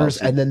murders,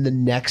 fuzzy. and then the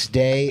next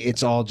day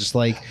it's all just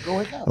like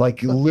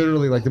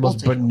literally like the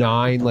most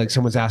benign. Like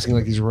someone's asking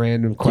like these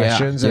random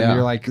questions, and yeah.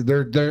 you're like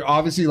they're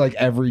obviously like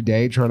every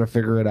day trying to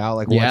figure it out.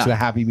 Like Yeah. what's the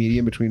happy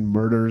medium between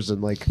murders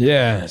and like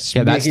Yeah. Yeah, that's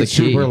making the it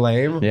key. super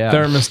lame. Yeah.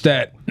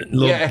 Thermostat.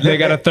 Look, Yeah. They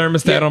got a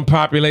thermostat on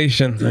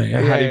population. How do you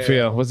yeah.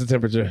 feel? What's the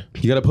temperature?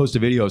 You got to post a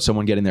video of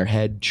someone getting their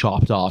head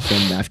chopped off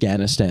in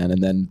Afghanistan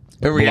and then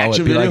blow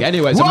reaction it. Be like, video?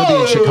 anyways, I'm going to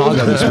be in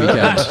Chicago this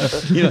weekend.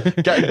 You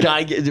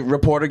know,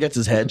 reporter gets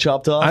his head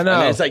chopped off. I know.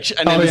 And it's like,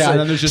 and Oh, then yeah, it's and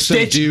then there's just some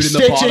stitch, dude in the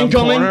stitch bottom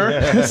incoming.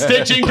 corner.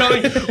 Stitch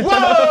incoming.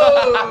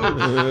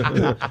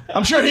 Whoa!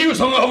 I'm sure he was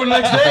hungover the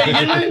next day,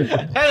 didn't he?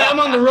 Hey, I'm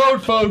on the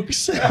road,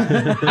 folks.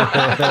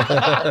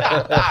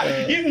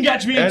 You can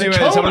catch me in Anyways,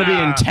 Tacoma. I'm going to be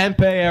in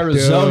Tempe,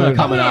 Arizona Dude.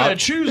 coming on a up.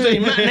 Tuesday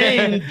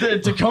matinee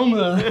in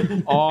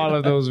Tacoma. All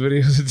of those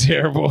videos are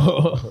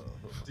terrible.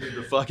 Dude,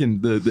 the fucking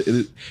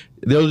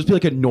they'll just be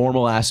like a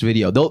normal ass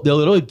video. They'll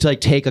literally like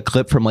take a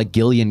clip from like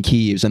Gillian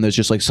Keeves, and there's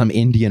just like some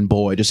Indian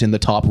boy just in the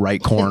top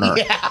right corner,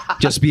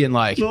 just being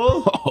like,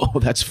 "Oh,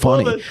 that's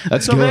funny.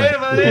 That's good."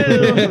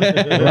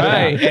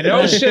 Right. And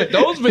those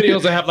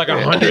videos that have like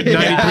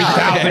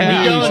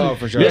 193,000 views. Oh,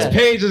 for sure. This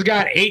page has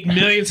got 8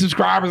 million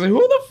subscribers. Like, who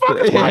the fuck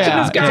is watching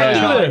this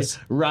guy do this?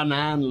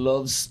 Ranan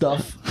loves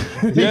stuff.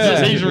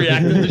 He's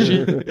reacting to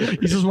shit.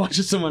 He's just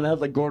watching someone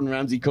else, like Gordon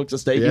Ramsay cooks a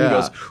steak, and he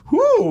goes,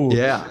 "Whoo,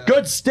 Yeah.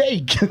 good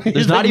steak."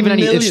 There's not even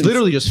any. It's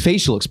literally just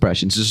facial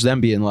expressions. It's just them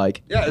being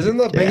like, Yeah, isn't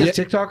the biggest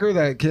TikToker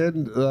that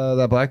kid,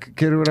 that black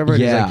kid or whatever?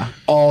 And Yeah.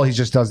 he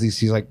just does these.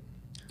 He's like,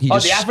 he Oh,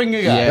 just, the African guy.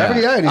 Yeah.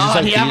 African guy, and he's Oh, just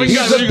the like, African he's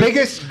guy. the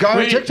biggest guy on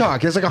Wait.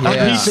 TikTok. He has like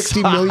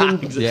 160 million.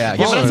 Yeah, Yeah,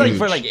 but that's like huge.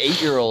 for like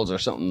 8-year-olds or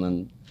something.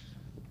 And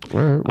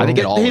I think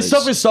it all his is.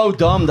 stuff is so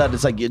dumb that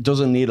it's like it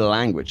doesn't need a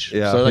language.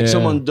 Yeah. So like Yeah.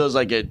 someone does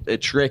like a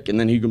trick, and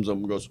then he comes up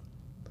and goes,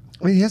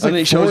 I mean, he has And like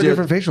he shows 4 you-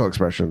 different facial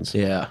expressions.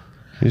 Yeah.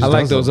 He just I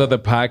like does those them. other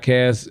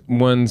podcast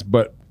ones,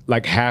 but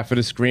like half of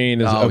the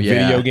screen is Oh, a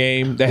yeah. video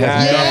game that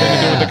has nothing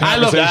to do with the I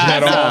love conversation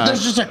that. at all.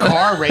 There's just a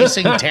car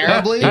racing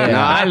terribly. No,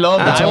 I love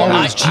that. It's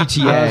always Those are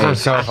GTA.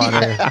 so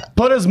funny.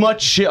 Put as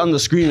much shit on the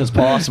screen as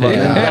possible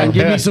and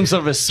give me some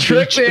sort of a speech.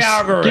 Trick the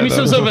algorithm. Give me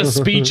some sort of a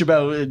speech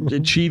about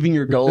achieving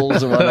your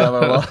goals or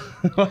whatever.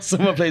 While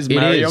someone plays It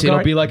Mario is. Kart.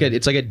 It'll be like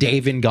it's like a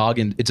David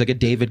Goggins. It's like a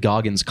David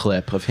Goggins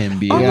clip of him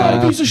being I'm not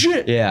like, a piece of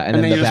shit. yeah, and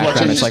then you the just watch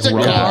background it. it's like It's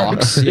just a car.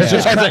 Roblox. It's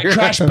just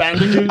Crash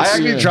Bandicoots. I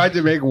actually tried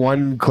to make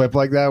one clip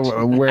like that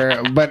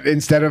but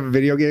instead of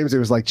video games, it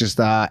was like just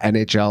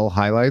NHL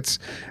highlights,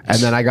 and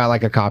then I got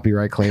like a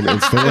copyright claim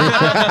instantly.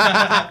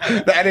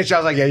 The NHL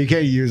was like, "Yeah, you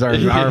can't use our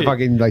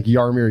fucking like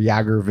Yarmir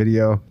Jagr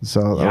video."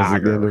 So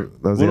that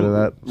was the end of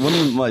that. One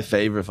of my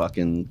favorite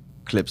fucking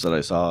clips that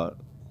I saw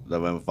that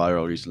went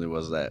viral recently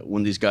was that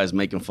one of these guys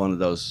making fun of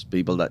those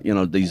people that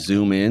they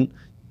zoom in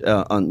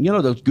on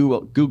those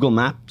Google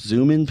Map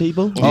zoom in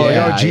people. Oh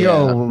Yeah, no,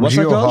 Geo, What's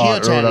that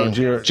called? Geohot or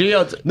whatever.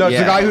 Geotagging. No, it's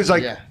the guy who's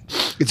like, Yeah.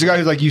 it's the guy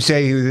who's like, you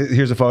say,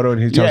 here's a photo,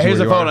 and he tells you here's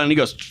where a you photo, are. and he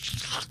goes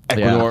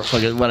Ecuador,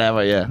 fucking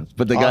whatever,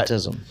 But the guy,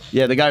 Autism.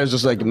 the guy was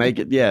just like and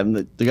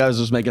the guy was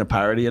just making a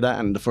parody of that,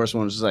 and the first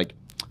one was just like,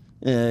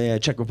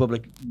 Czech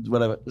Republic,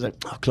 whatever. It was like,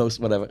 oh, close,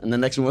 whatever. And the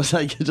next one was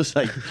like, just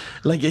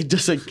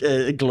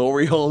a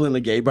glory hole in a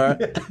gay bar.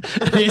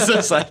 And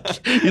he's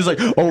like,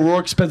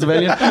 O'Rourke's,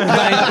 Pennsylvania.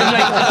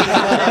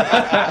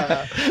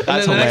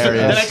 That's hilarious.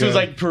 The next one's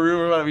like Peru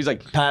or whatever. He's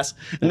like, pass.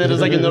 And then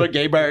there's like another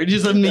gay bar. He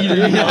just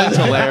immediately knows.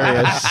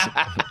 hilarious.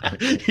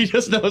 He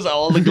just knows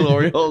all the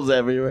glory holes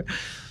everywhere.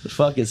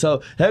 Fuck it.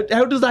 So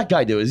how does that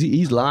guy do?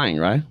 He's lying,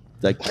 right?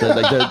 Like the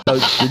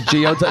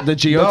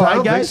geotag No, I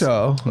don't guy. think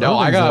so. No,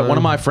 I got one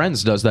of my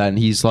friends does that, and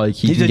he's like,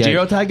 He's a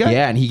geotag guy?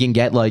 Yeah, and he can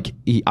get like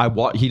he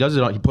does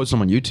it. He posts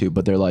them on YouTube,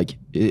 but they're like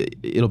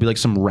it'll be like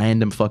some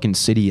random fucking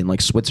city in like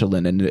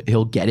Switzerland, and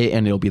he'll get it,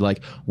 and it'll be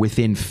like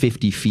within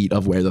 50 feet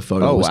of where the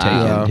photo was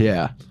wow. taken.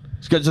 Yeah.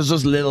 Because it's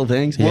just little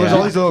things. Well, there's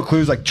all these little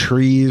clues like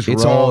trees,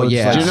 It's roads, all-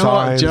 yeah. like Do you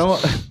know what?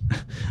 signs.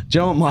 Do you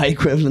know what my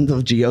equivalent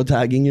of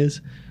geotagging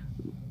is?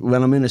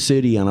 When I'm in a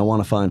city and I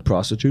want to find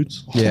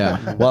prostitutes,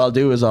 Yeah. what I'll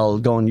do is I'll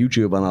go on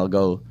YouTube and I'll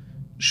go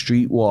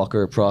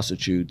streetwalker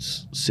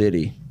prostitutes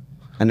city,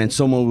 and then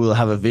someone will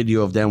have a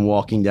video of them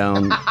walking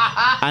down,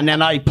 and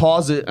then I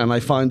pause it and I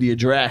find the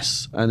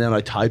address, and then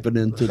I type it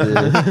into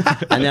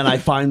the, and then I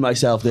find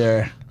myself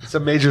there, It's a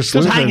major just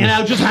sleuthing. hanging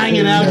out,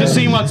 just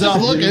seeing what's up.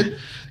 looking.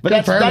 But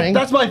Confirming.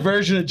 that's my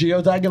version of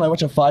geotagging. I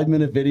watch a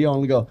 5-minute video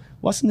and I go,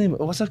 what's the name?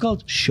 What's that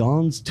called?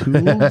 Sean's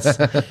Tools?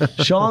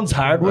 Sean's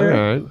Hardware?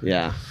 All right.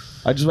 Yeah.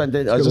 I just went.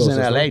 I was just in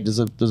little LA.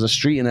 There's a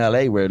street in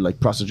LA where like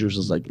prostitution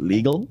is like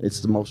legal. It's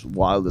the most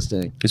wildest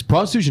thing. Because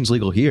prostitution's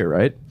legal here,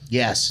 right?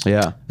 Yes.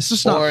 Yeah. It's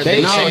just Or not.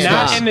 they no, say it's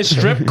Not not. in the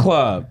strip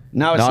club.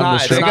 No, it's Not in the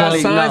not. strip They It's got not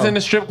legal. signs No. in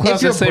the strip clubs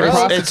If you're that say broke,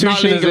 prostitution it's is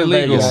not legal in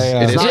illegal. Vegas. Yeah, yeah.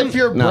 It It's is? If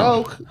you're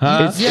No. broke,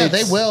 yeah,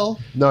 they will.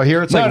 No,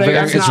 here it's No, like they very,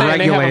 got it's signs. They have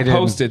them regulated.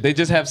 posted. They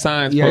just have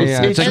signs Yeah, posted.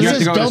 yeah. It So you have to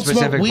says go to don't smoke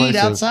specific weed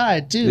places.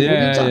 outside too.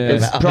 Yeah, what are you yeah.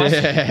 talking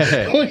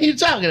about? What are you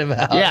talking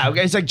about? Yeah,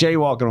 okay, it's like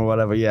jaywalking or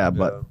whatever. Yeah,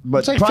 but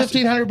It's like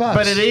 $1,500.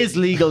 But it is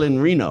legal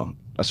in Reno,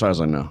 as far as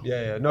I know.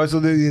 Yeah, yeah. No,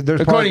 so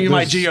there's According to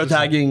my there's-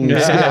 geotagging.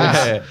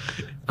 Yeah.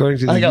 According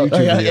to the I go,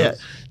 YouTube yeah, videos. yeah.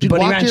 Dude,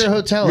 Buddy walk to Ranch, your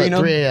hotel Reno.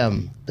 at 3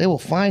 a.m. They will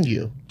find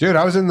you. Dude,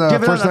 I was in the Yeah,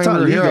 but first that's night we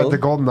not were here legal. at the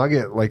Golden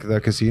Nugget, like the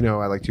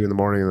casino, at like 2 a.m.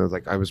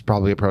 and I was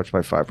probably approached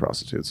by 5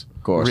 prostitutes.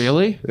 Of course.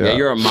 Really? Yeah,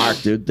 you're a mark,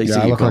 dude. They see Yeah,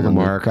 I you look like a coming,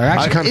 dude. mark. I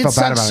actually kind of It felt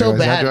bad sucks about so it.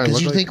 bad Do I because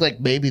look you like- think like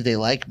maybe they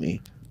like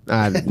me.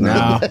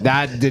 no,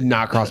 that did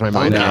not cross my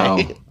mind.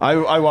 Okay.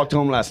 I walked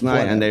home last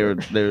night and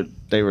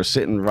they were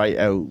sitting right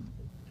out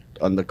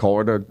on the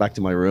corridor back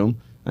to my room.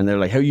 And they're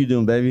like, "How you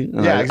doing, baby?"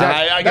 And Yeah,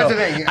 exactly. I That's go,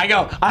 the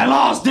thing. I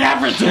lost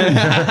everything.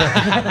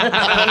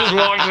 I just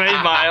walked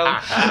right by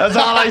them. That's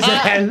all I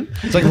said.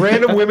 It's like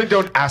random women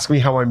don't ask me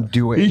how I'm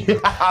doing.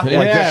 Like,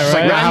 that's,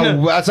 right.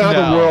 like that's not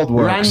how the world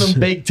works. Random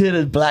big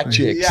titted black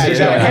chicks. Yeah,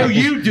 exactly. How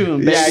you doing,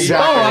 baby? Yeah,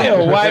 exactly.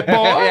 Oh, white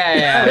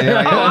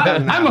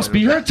boy. I must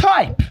be her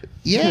type.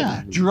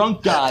 Yeah,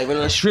 Drunk guy with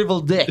a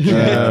shriveled dick.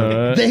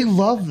 they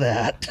love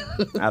that.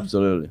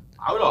 Absolutely.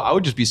 I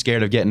would just be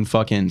scared of getting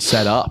fucking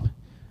set up.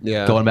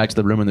 Yeah. Going back to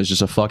the room and there's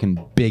just a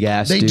fucking big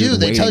ass. They dude do.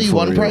 They tell waiting you for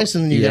one price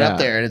and then you get up Yeah.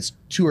 there and it's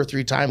 2 or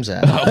 3 times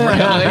that.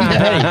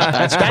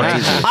 That's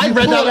crazy. I You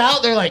read pull it that.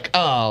 out, they're like,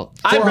 oh,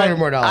 $400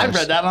 more. I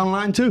read that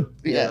online too.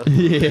 Yeah.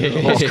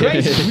 It's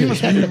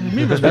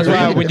crazy. That's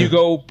why when you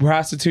go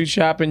prostitute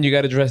shopping, you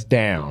got to dress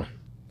down.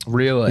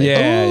 Really?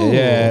 Yeah, Ooh.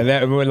 yeah.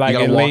 That when like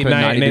gotta at walk late at a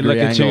night and they look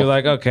 90-degree at you angle.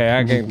 like, okay,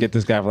 I can get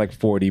this guy for like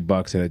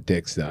 $40 and a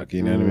dick suck.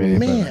 You know what I mean?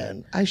 But,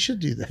 Man, I should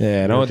do that.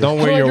 yeah, don't How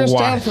wear do I your dress down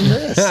watch. from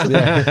this?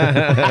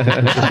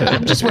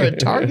 I'm just wearing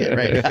Target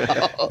right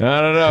now.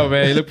 I don't know,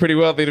 man. You look pretty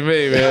wealthy to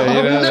me, man.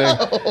 You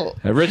know,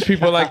 No. rich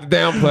people like to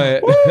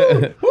downplay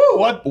it, Woo,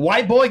 what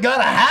white boy got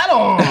a hat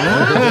on?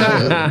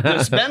 Huh?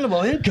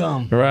 Expendable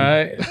income.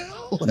 right?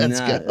 Let's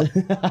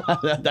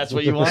go. That's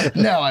what you want.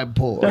 Now I'm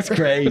poor. That's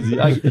crazy.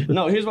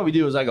 No, here's what we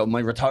do: is I go,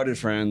 my retarded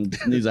friend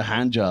needs a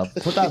hand job.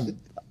 Put that.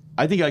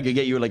 I think I could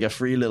get you like a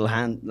free little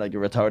hand, like a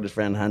retarded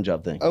friend hand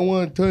job thing. I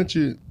want to touch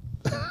it.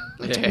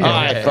 All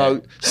right,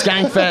 folks.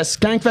 Skankfest.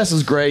 Skankfest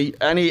is great.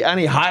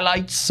 Any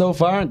highlights so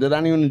far? Did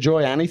anyone enjoy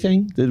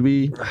anything? Did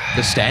we?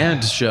 The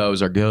stand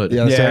shows are good.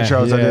 Yeah, the stand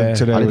shows I did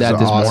today. I did that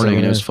this awesome. morning,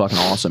 and it was fucking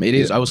awesome. It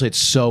is. I will say it's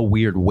so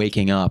weird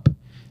waking up.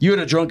 You were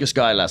the drunkest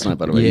guy last night,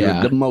 by the way. Yeah.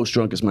 You were the most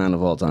drunkest man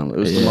of all time. It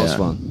was the most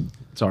fun.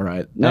 It's all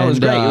right. No, it was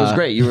great. It was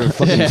great. You were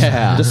fucking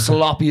the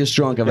sloppiest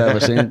drunk I've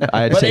ever seen.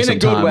 I had to but take in some a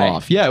good time way.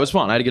 off. Yeah, it was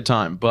fun. I had a good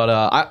time.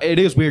 But it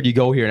is weird. You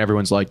go here and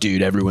everyone's like,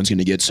 dude, everyone's going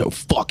to get so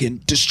fucking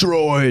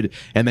destroyed.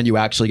 And then you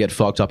actually get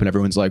fucked up and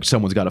everyone's like,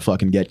 somene's got to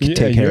fucking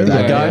take care of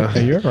that guy. Yeah,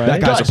 you're right.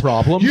 That guy's a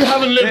problem. You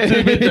haven't lived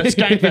through the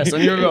Skankfest,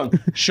 and you're going,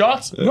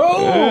 shots?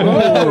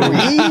 Oh,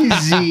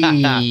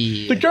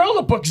 easy. The girl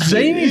that booked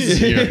Zany's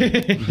here.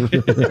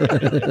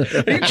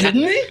 Are you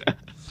kidding me?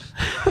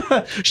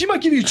 She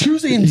might give you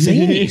Tuesday and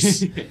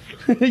Zany's.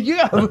 You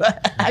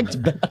gotta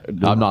act better.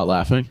 I'm not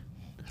laughing.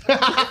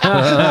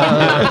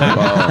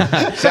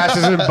 Sass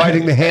is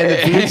inviting the hand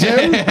that feeds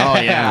him. Oh,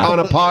 yeah. On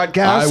a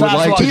podcast. I would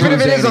like to even go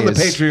if it is on the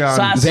Zany's.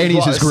 Patreon.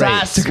 Zany's is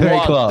great. It's a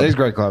great club. It is a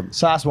great club.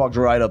 Sass walked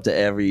right up to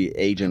every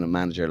agent and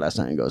manager last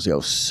night and goes, yo,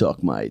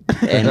 suck my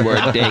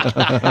N-word dick.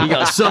 He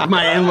goes, suck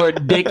my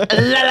N-word dick. La,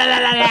 la, la,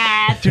 la,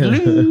 la.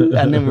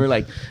 And then we're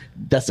like,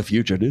 that's the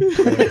future, dude.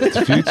 It's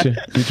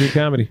future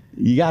comedy.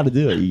 You got to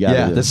do it. You got to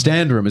Yeah, do the it.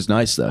 stand room is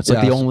nice though. It's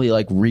like the only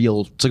like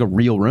real. It's like a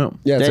real room.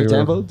 Yeah, it's Dave like a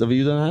Temple, have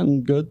you done that?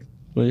 And good?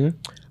 What you hear?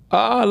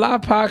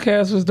 Live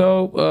podcast was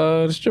dope.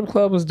 The strip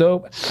club was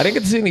dope. I didn't get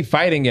to see any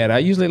fighting yet. I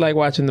usually like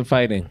watching the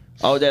fighting.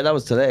 Oh, yeah, that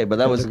was today, but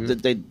that was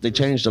they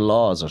changed the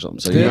laws or something.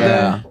 So Did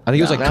Yeah, I think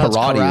it was like Now it's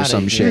karate or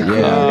some karate. shit. Yeah.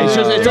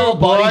 Yeah. it's all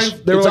body.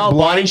 They were It's like all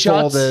body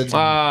shots.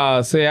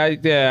 blindfolded. See, I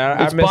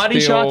It's missed body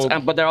the shots,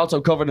 old- but they're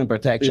also covered in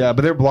protection. Yeah,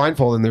 but they're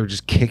blindfolded and they were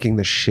just kicking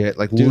the shit,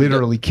 like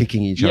literally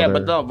kicking each Yeah, other.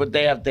 but no, but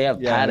they have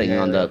padding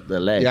on the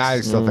legs. Yeah, I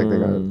still think they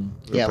got it.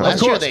 Yeah, Of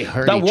last year course. they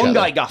hurt that each one other.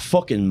 guy got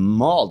fucking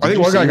mauled. I Did think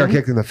you one guy see got him?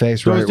 kicked in the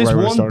face. There was right this when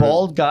it one started.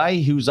 bald guy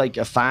who's like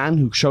a fan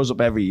who shows up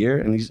every year,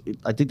 and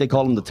I think they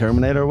call him the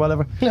Terminator or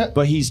whatever.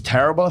 But he's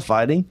terrible at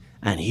fighting,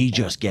 and he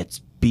just gets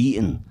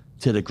beaten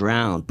to the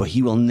ground, but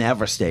he will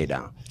never stay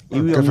down.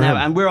 He will good for never,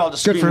 him. and we're all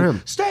just Good for screaming,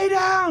 him. "Stay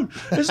down!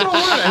 It's not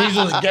worth it." And he's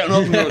just getting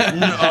up and going,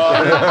 "No,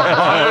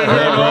 I ain't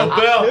heard no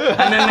bell."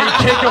 And then they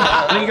kick him,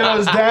 and he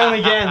goes down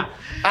again.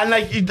 And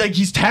like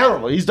he's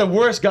terrible. He's the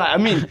worst guy. I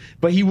mean,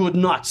 but he would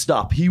not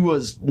stop. He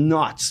was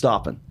not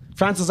stopping.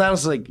 Francis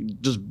Ellis like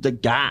just the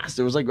gas.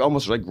 It was like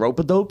almost like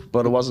rope-a-dope,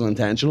 but it wasn't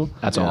intentional.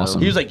 That's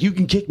awesome. He was like, "You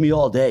can kick me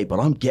all day, but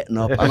I'm getting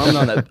up." And I'm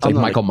not. It's like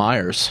Michael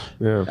Myers.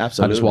 Yeah.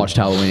 Absolutely. I just watched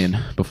Halloween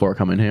before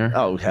coming here.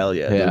 Oh hell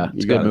yeah! Yeah, dude. it's a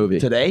You good got movie.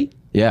 Today?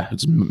 Yeah,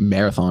 it's a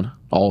marathon.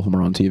 All of them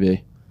are on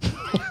TV.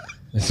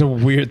 It's a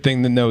weird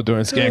thing to know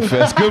during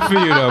Skankfest. Good for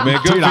you though,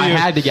 man. Good Dude, for I you.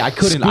 had to get. I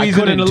couldn't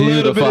Squeezing in a do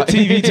little the bit of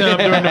TV time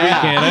during the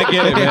weekend. I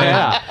get it, man.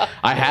 Yeah,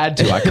 I had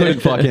to. I couldn't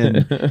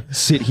fucking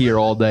sit here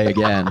all day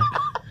again.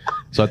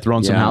 So I threw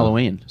on some Yeah.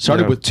 Halloween.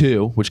 Started Yeah. with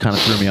 2, which kind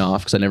of threw me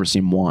off because I'd never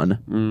seen 1.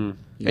 And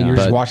you're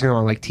just But- watching them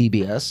on like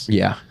TBS.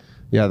 Yeah.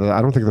 Yeah,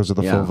 I don't think those are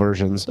the Yeah. full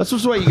versions. That's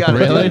just what you got.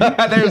 Really?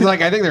 There's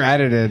like I think they're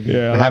edited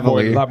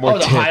heavily. a lot more Oh,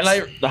 the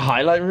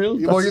highlight reel.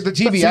 Well, That's- the that's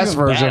TBS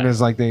even version better.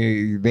 is like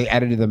they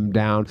edited them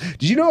down.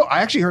 Did you know? I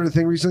actually heard a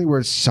thing recently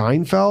where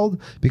Seinfeld,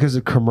 because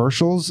of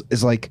commercials,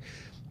 is like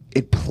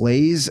it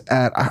plays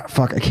at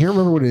fuck. I can't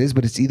remember what it is,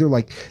 but it's either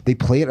like they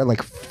play it at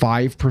like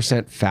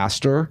 5%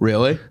 faster.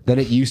 Really? Than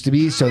it used to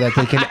be, so that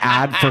they can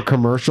add for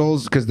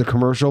commercials because the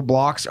commercial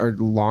blocks are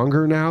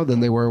longer now than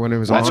they were when it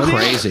was That's on.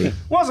 crazy.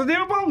 What's the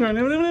deal?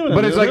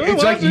 But it's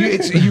like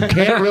you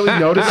can't really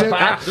notice it.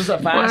 Just a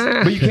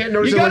fast. But you can't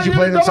notice You it once you gotta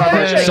play do them the double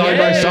side handshake.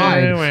 by Yeah.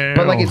 side.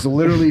 But like it's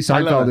literally love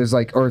Seinfeld it. is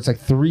like, or it's like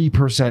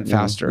 3%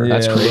 faster. Yeah,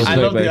 That's a crazy. little I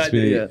love the playback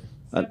speed. idea.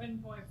 7.5%.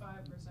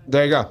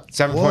 There you go,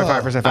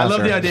 7.5% faster. I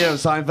love the idea of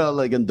Seinfeld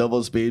like in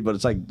double speed, but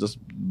it's like just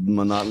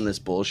monotonous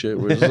bullshit.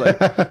 Where it's just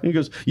like he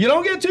goes, "You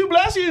don't get 2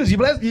 blessings.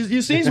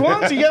 You sneeze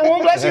once, you get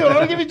 1 blessing.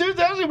 I'll give you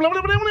 2,000." Blah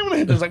blah blah blah blah.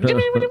 It's like,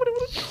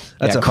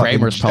 That's Yeah, a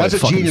Kramer's fucking, probably that's a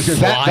fucking genius. 'cause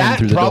flying that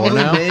through the door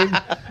probably now.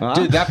 made,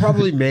 dude. That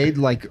probably made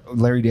like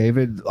Larry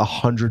David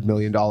 $100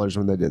 million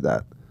when they did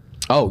that.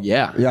 Oh,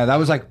 yeah. Yeah, that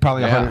was like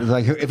probably Yeah. 100.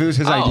 Like if it was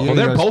his idea, Well, he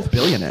they're goes- both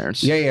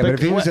billionaires. Yeah, but if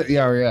he was,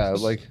 yeah,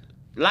 like.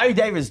 Larry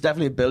David is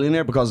definitely a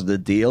billionaire because of the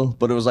deal,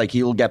 but it was like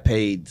he'll get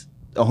paid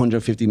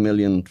 $150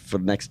 million for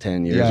the next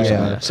 10 years. Yeah, or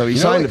something. yeah. So he You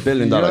know, signed like, $1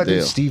 billion you know that dude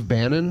deal. Steve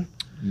Bannon.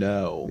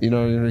 No. You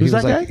know, he Who's was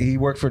that like guy? he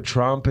worked for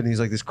Trump, and he's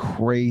like this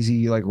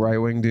crazy like right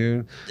wing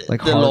dude,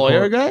 like The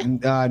lawyer guy?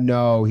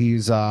 No,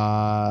 he's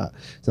not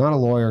a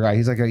lawyer guy.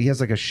 He's like he has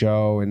like a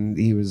show, and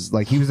he was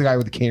the guy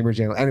with the Cambridge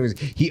Analytica. Anyways,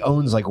 he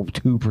owns like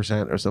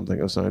 2% or something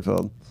of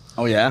Seinfeld.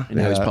 Oh yeah, And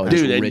now he's probably Dude,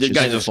 just the rich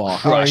guy's as just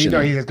fuck. Oh, crushing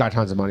it. he's got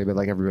tons of money, but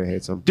like everybody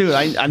hates him. Dude,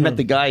 I met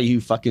the guy who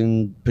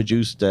fucking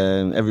produced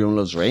Everyone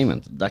Loves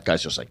Raymond. That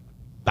guy's just like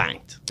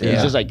banked. He's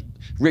Yeah. just like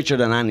richer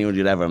than anyone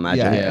you'd ever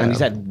imagine. Yeah. And he's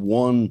had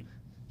one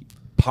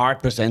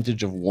part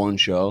percentage of one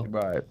show.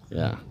 Right.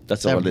 Yeah,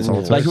 that's all it is.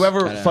 rules. Like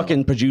whoever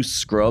fucking produced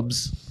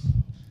Scrubs.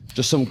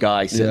 Just some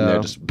guy sitting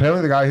there. Just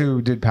apparently the guy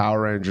who did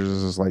Power Rangers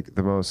is like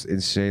the most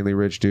insanely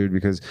rich dude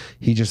because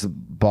he just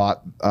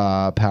bought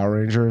Power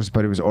Rangers,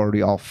 but it was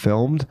already all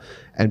filmed,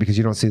 and because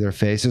you don't see their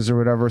faces or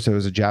whatever, so it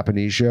was a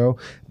Japanese show.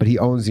 But he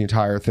owns the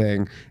entire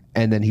thing,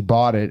 and then he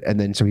bought it, and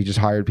then so he just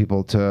hired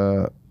people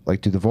to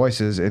like do the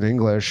voices in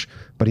English,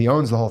 but he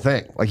owns the whole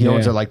thing. Like he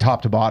owns it like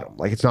top to bottom.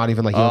 Like it's not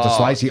even like he owns a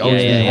slice. He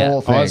owns the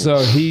whole thing. Also,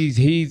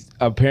 he's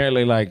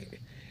apparently like.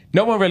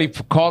 No one really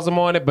calls him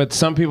on it, but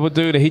some people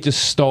do. That he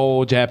just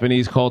stole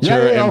Japanese culture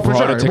and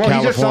brought it to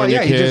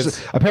California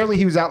kids. Apparently,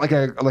 he was out like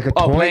a toy.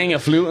 Playing a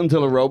flute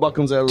until a robot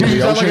comes out of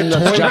the ocean.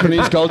 That's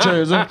Japanese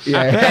culture, is it?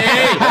 Yeah.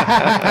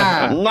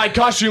 Hey, my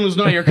costume is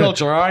not your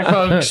culture, all right,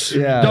 folks?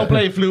 Yeah. Don't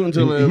play a flute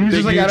until he was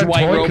just like at a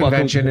white toy robot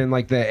convention in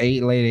like the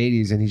late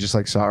 '80s, and he just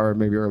like saw, or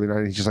maybe early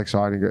 '90s. He just like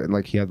saw it and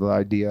like he had the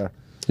idea.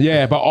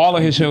 Yeah, but all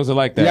of his shows are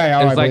like that.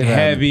 Yeah, it's like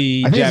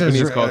heavy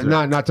Japanese culture.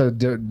 Not to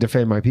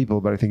defame my people,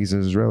 but I think he's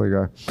an Israeli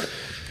guy.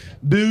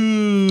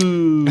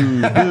 Boo!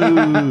 Boo!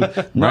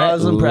 Not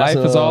as impressive.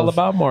 Life is all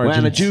about margins.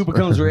 When a Jew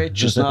becomes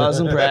rich, it's not as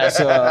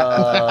impressive.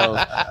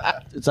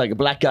 It's like a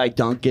black guy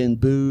dunking.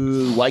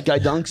 Boo! White guy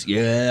dunks.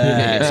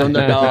 Yeah, it's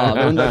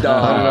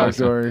underdog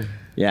story.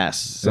 Yes.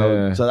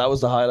 So that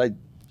was the highlight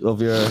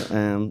of your.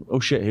 Oh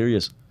shit! Here he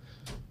is.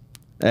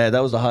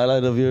 That was the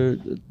highlight of your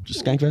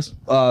Skankfest?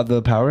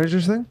 The Power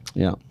Rangers thing?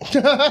 Yeah.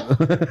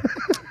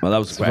 Well, that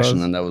was the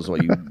question, and that was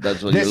what you.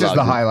 That's what. This is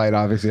the highlight,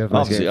 obviously.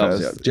 Obviously.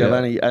 Do you have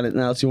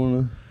anything else you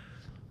want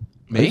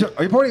to? Me?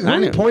 Are you pointing? What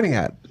are you pointing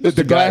at?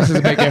 The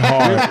glasses make it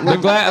hard.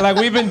 Like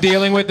we've been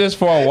dealing with this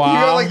for a while.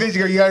 You go like this.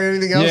 You got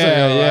anything else?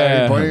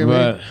 Yeah. Pointing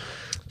at me?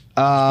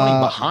 Pointing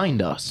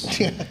behind us.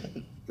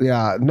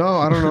 Yeah, no,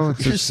 I don't know.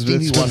 It's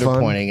Stevie Wonder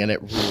pointing, and it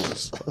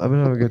rules. I've been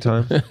having a good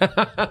time.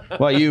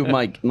 Well, you,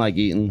 Mike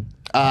Eaton.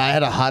 I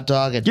had a hot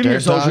dog at Give me your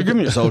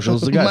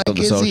socials. The guys Mike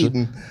the social.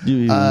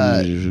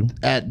 Eaton.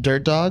 At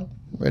Dirt Dog.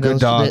 Right. Good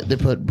dog. They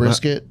put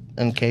brisket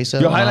and queso.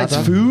 Your highlights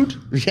food?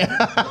 Yeah.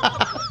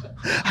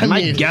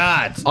 My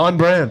God. On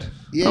brand.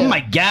 Yeah. Oh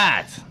my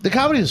God. The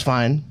comedy was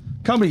fine.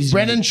 Comedy's.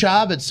 Brendan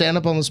Schaub at Stand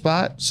Up on the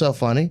Spot. So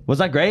funny. Was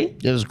that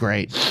great? It was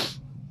great.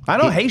 I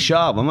don't hate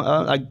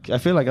Schaub. I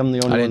feel like I'm the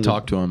only one. I didn't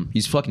talk to him.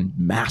 He's fucking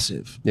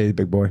massive. Yeah, he's a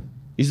big boy.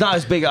 He's not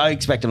as big. I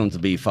expected him to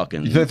be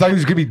fucking. I thought he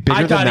was gonna be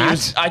bigger than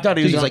that. I thought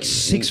he was like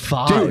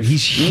 6'5". Dude,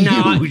 he's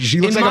huge.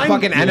 He looks like a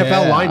fucking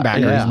NFL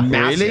linebacker. Yeah. He's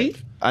massive. Really?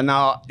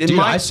 Now, Dude,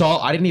 I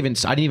didn't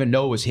even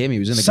know it was him. He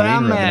was in the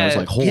green room, and I was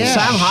like, "Holy yeah.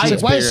 Sam Hyde's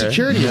like, why is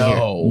security here?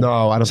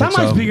 No, I don't Sam think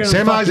so. Hyde's bigger than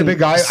Sam Hyde's a big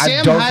guy. Sam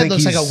I don't Hyde think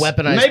looks he's like a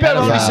weaponized. Maybe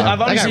pedophile.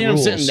 I've only That seen guy him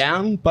rules. sitting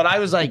down, but I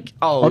was like,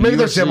 oh, or maybe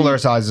they're UFC, similar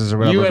sizes or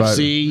whatever.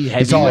 UFC, but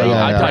heavyweight.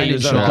 I thought he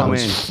was gonna come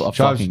in. a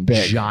fucking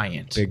big.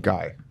 giant. Big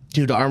guy.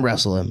 Dude, arm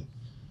wrestle him.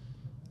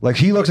 Like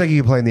he looks like he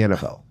could play in the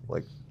NFL.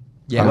 Like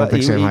I don't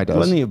think Sam Hyde does.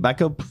 Wasn't he a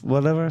backup,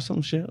 whatever, or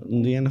some shit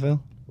in the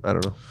NFL? I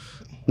don't know.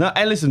 No,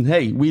 and listen,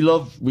 hey, we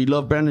love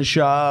Brendan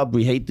Schaub.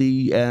 We hate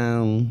the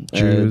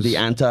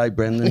anti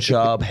Brendan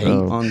Schaub hate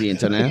on the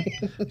internet.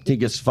 I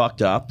think it's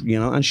fucked up,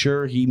 and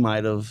sure he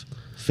might have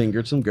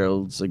fingered some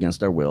girls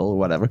against their will or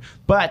whatever.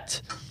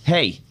 But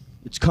hey,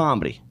 it's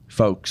comedy,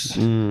 folks.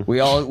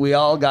 We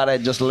all gotta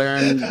just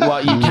learn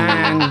what you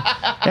can.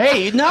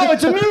 Hey, no,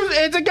 it's a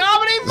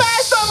comedy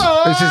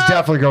festival. This is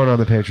definitely going on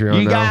the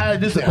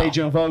Patreon. This is a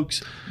Patreon,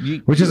 folks.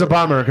 Which is a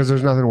bummer because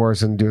there's nothing worse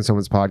than doing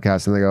someone's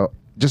podcast and they go,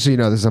 just so you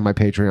know, this is on my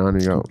Patreon, and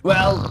you go,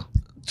 well,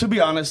 to be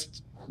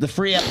honest, the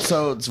free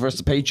episodes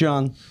versus the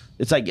Patreon,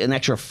 it's like an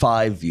extra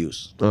 5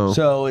 views. Oh.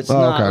 So it's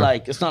not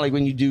like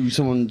when you do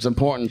someone's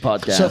important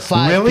podcast. So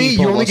 5 really?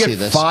 people You only will see get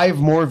this. 5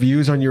 more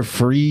views on your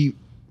free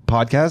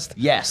podcast?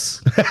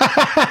 Yes.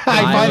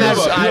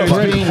 I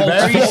was being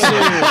very serious.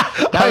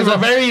 That was a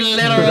very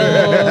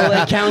literal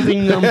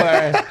accounting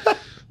number.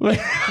 What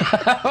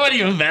are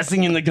you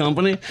investing in the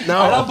company? No.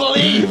 I don't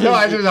believe. No,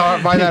 I just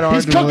find that hard.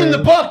 He's cooking the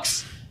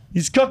books.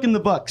 He's cooking the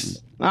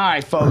books. All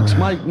right, folks.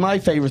 My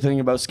favorite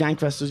thing about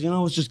Skankfest is,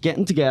 it's just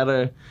getting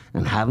together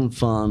and having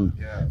fun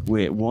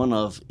with one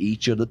of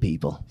each of the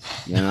people.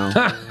 We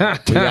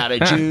got a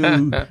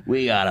Jew,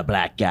 we got a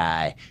black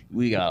guy,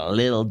 we got a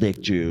little dick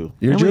Jew,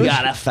 and we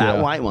got a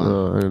fat white one.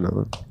 I didn't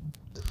know that.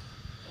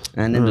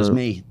 And then there's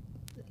me,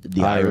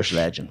 the Irish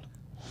legend.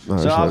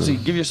 So obviously,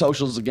 give your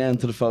socials again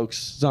to the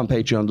folks. It's on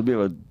Patreon. There'll be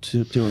about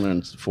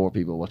 204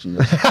 people watching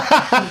this.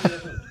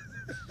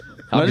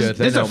 This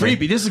is a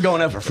freebie. This is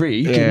going out for free.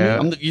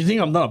 You think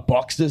I'm gonna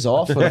box this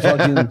off for the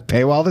fucking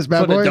paywall? This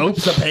bad for boy? the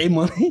dopes to pay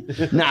money?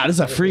 Nah, this is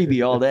a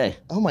freebie all day.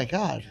 Oh my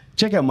God.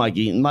 Check out Mike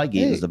Eaton. Mike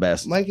Eaton is the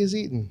best. Mike is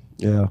Eaton.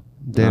 Yeah.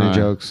 Danny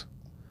jokes.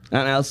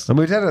 Anything else? And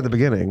we did it at the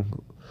beginning.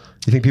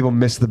 You think people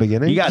missed the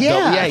beginning? You got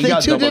they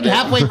tuned in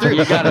halfway through.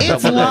 You got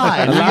It's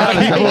live.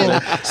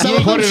 Some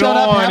of them Put it shut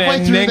up on halfway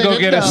and through. then They go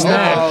didn't get a know.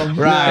 snack.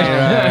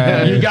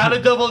 Right. You got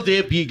to double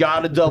dip. You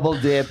got to double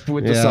dip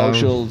with the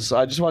socials.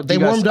 I just want They you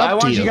guys. warmed up I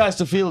want to you you. guys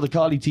to feel the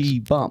Collie T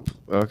bump.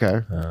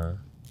 Okay.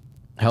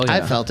 Hell yeah.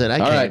 I felt it. All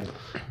right.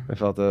 I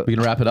felt it. We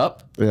gonna wrap it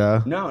up?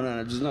 Yeah. No,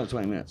 just another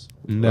 20 minutes.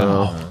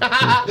 No.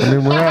 I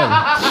mean, we're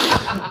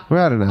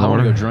at an hour. I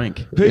want to go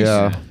drink. Peace.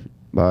 Yeah.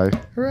 Bye.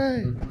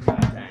 Hooray.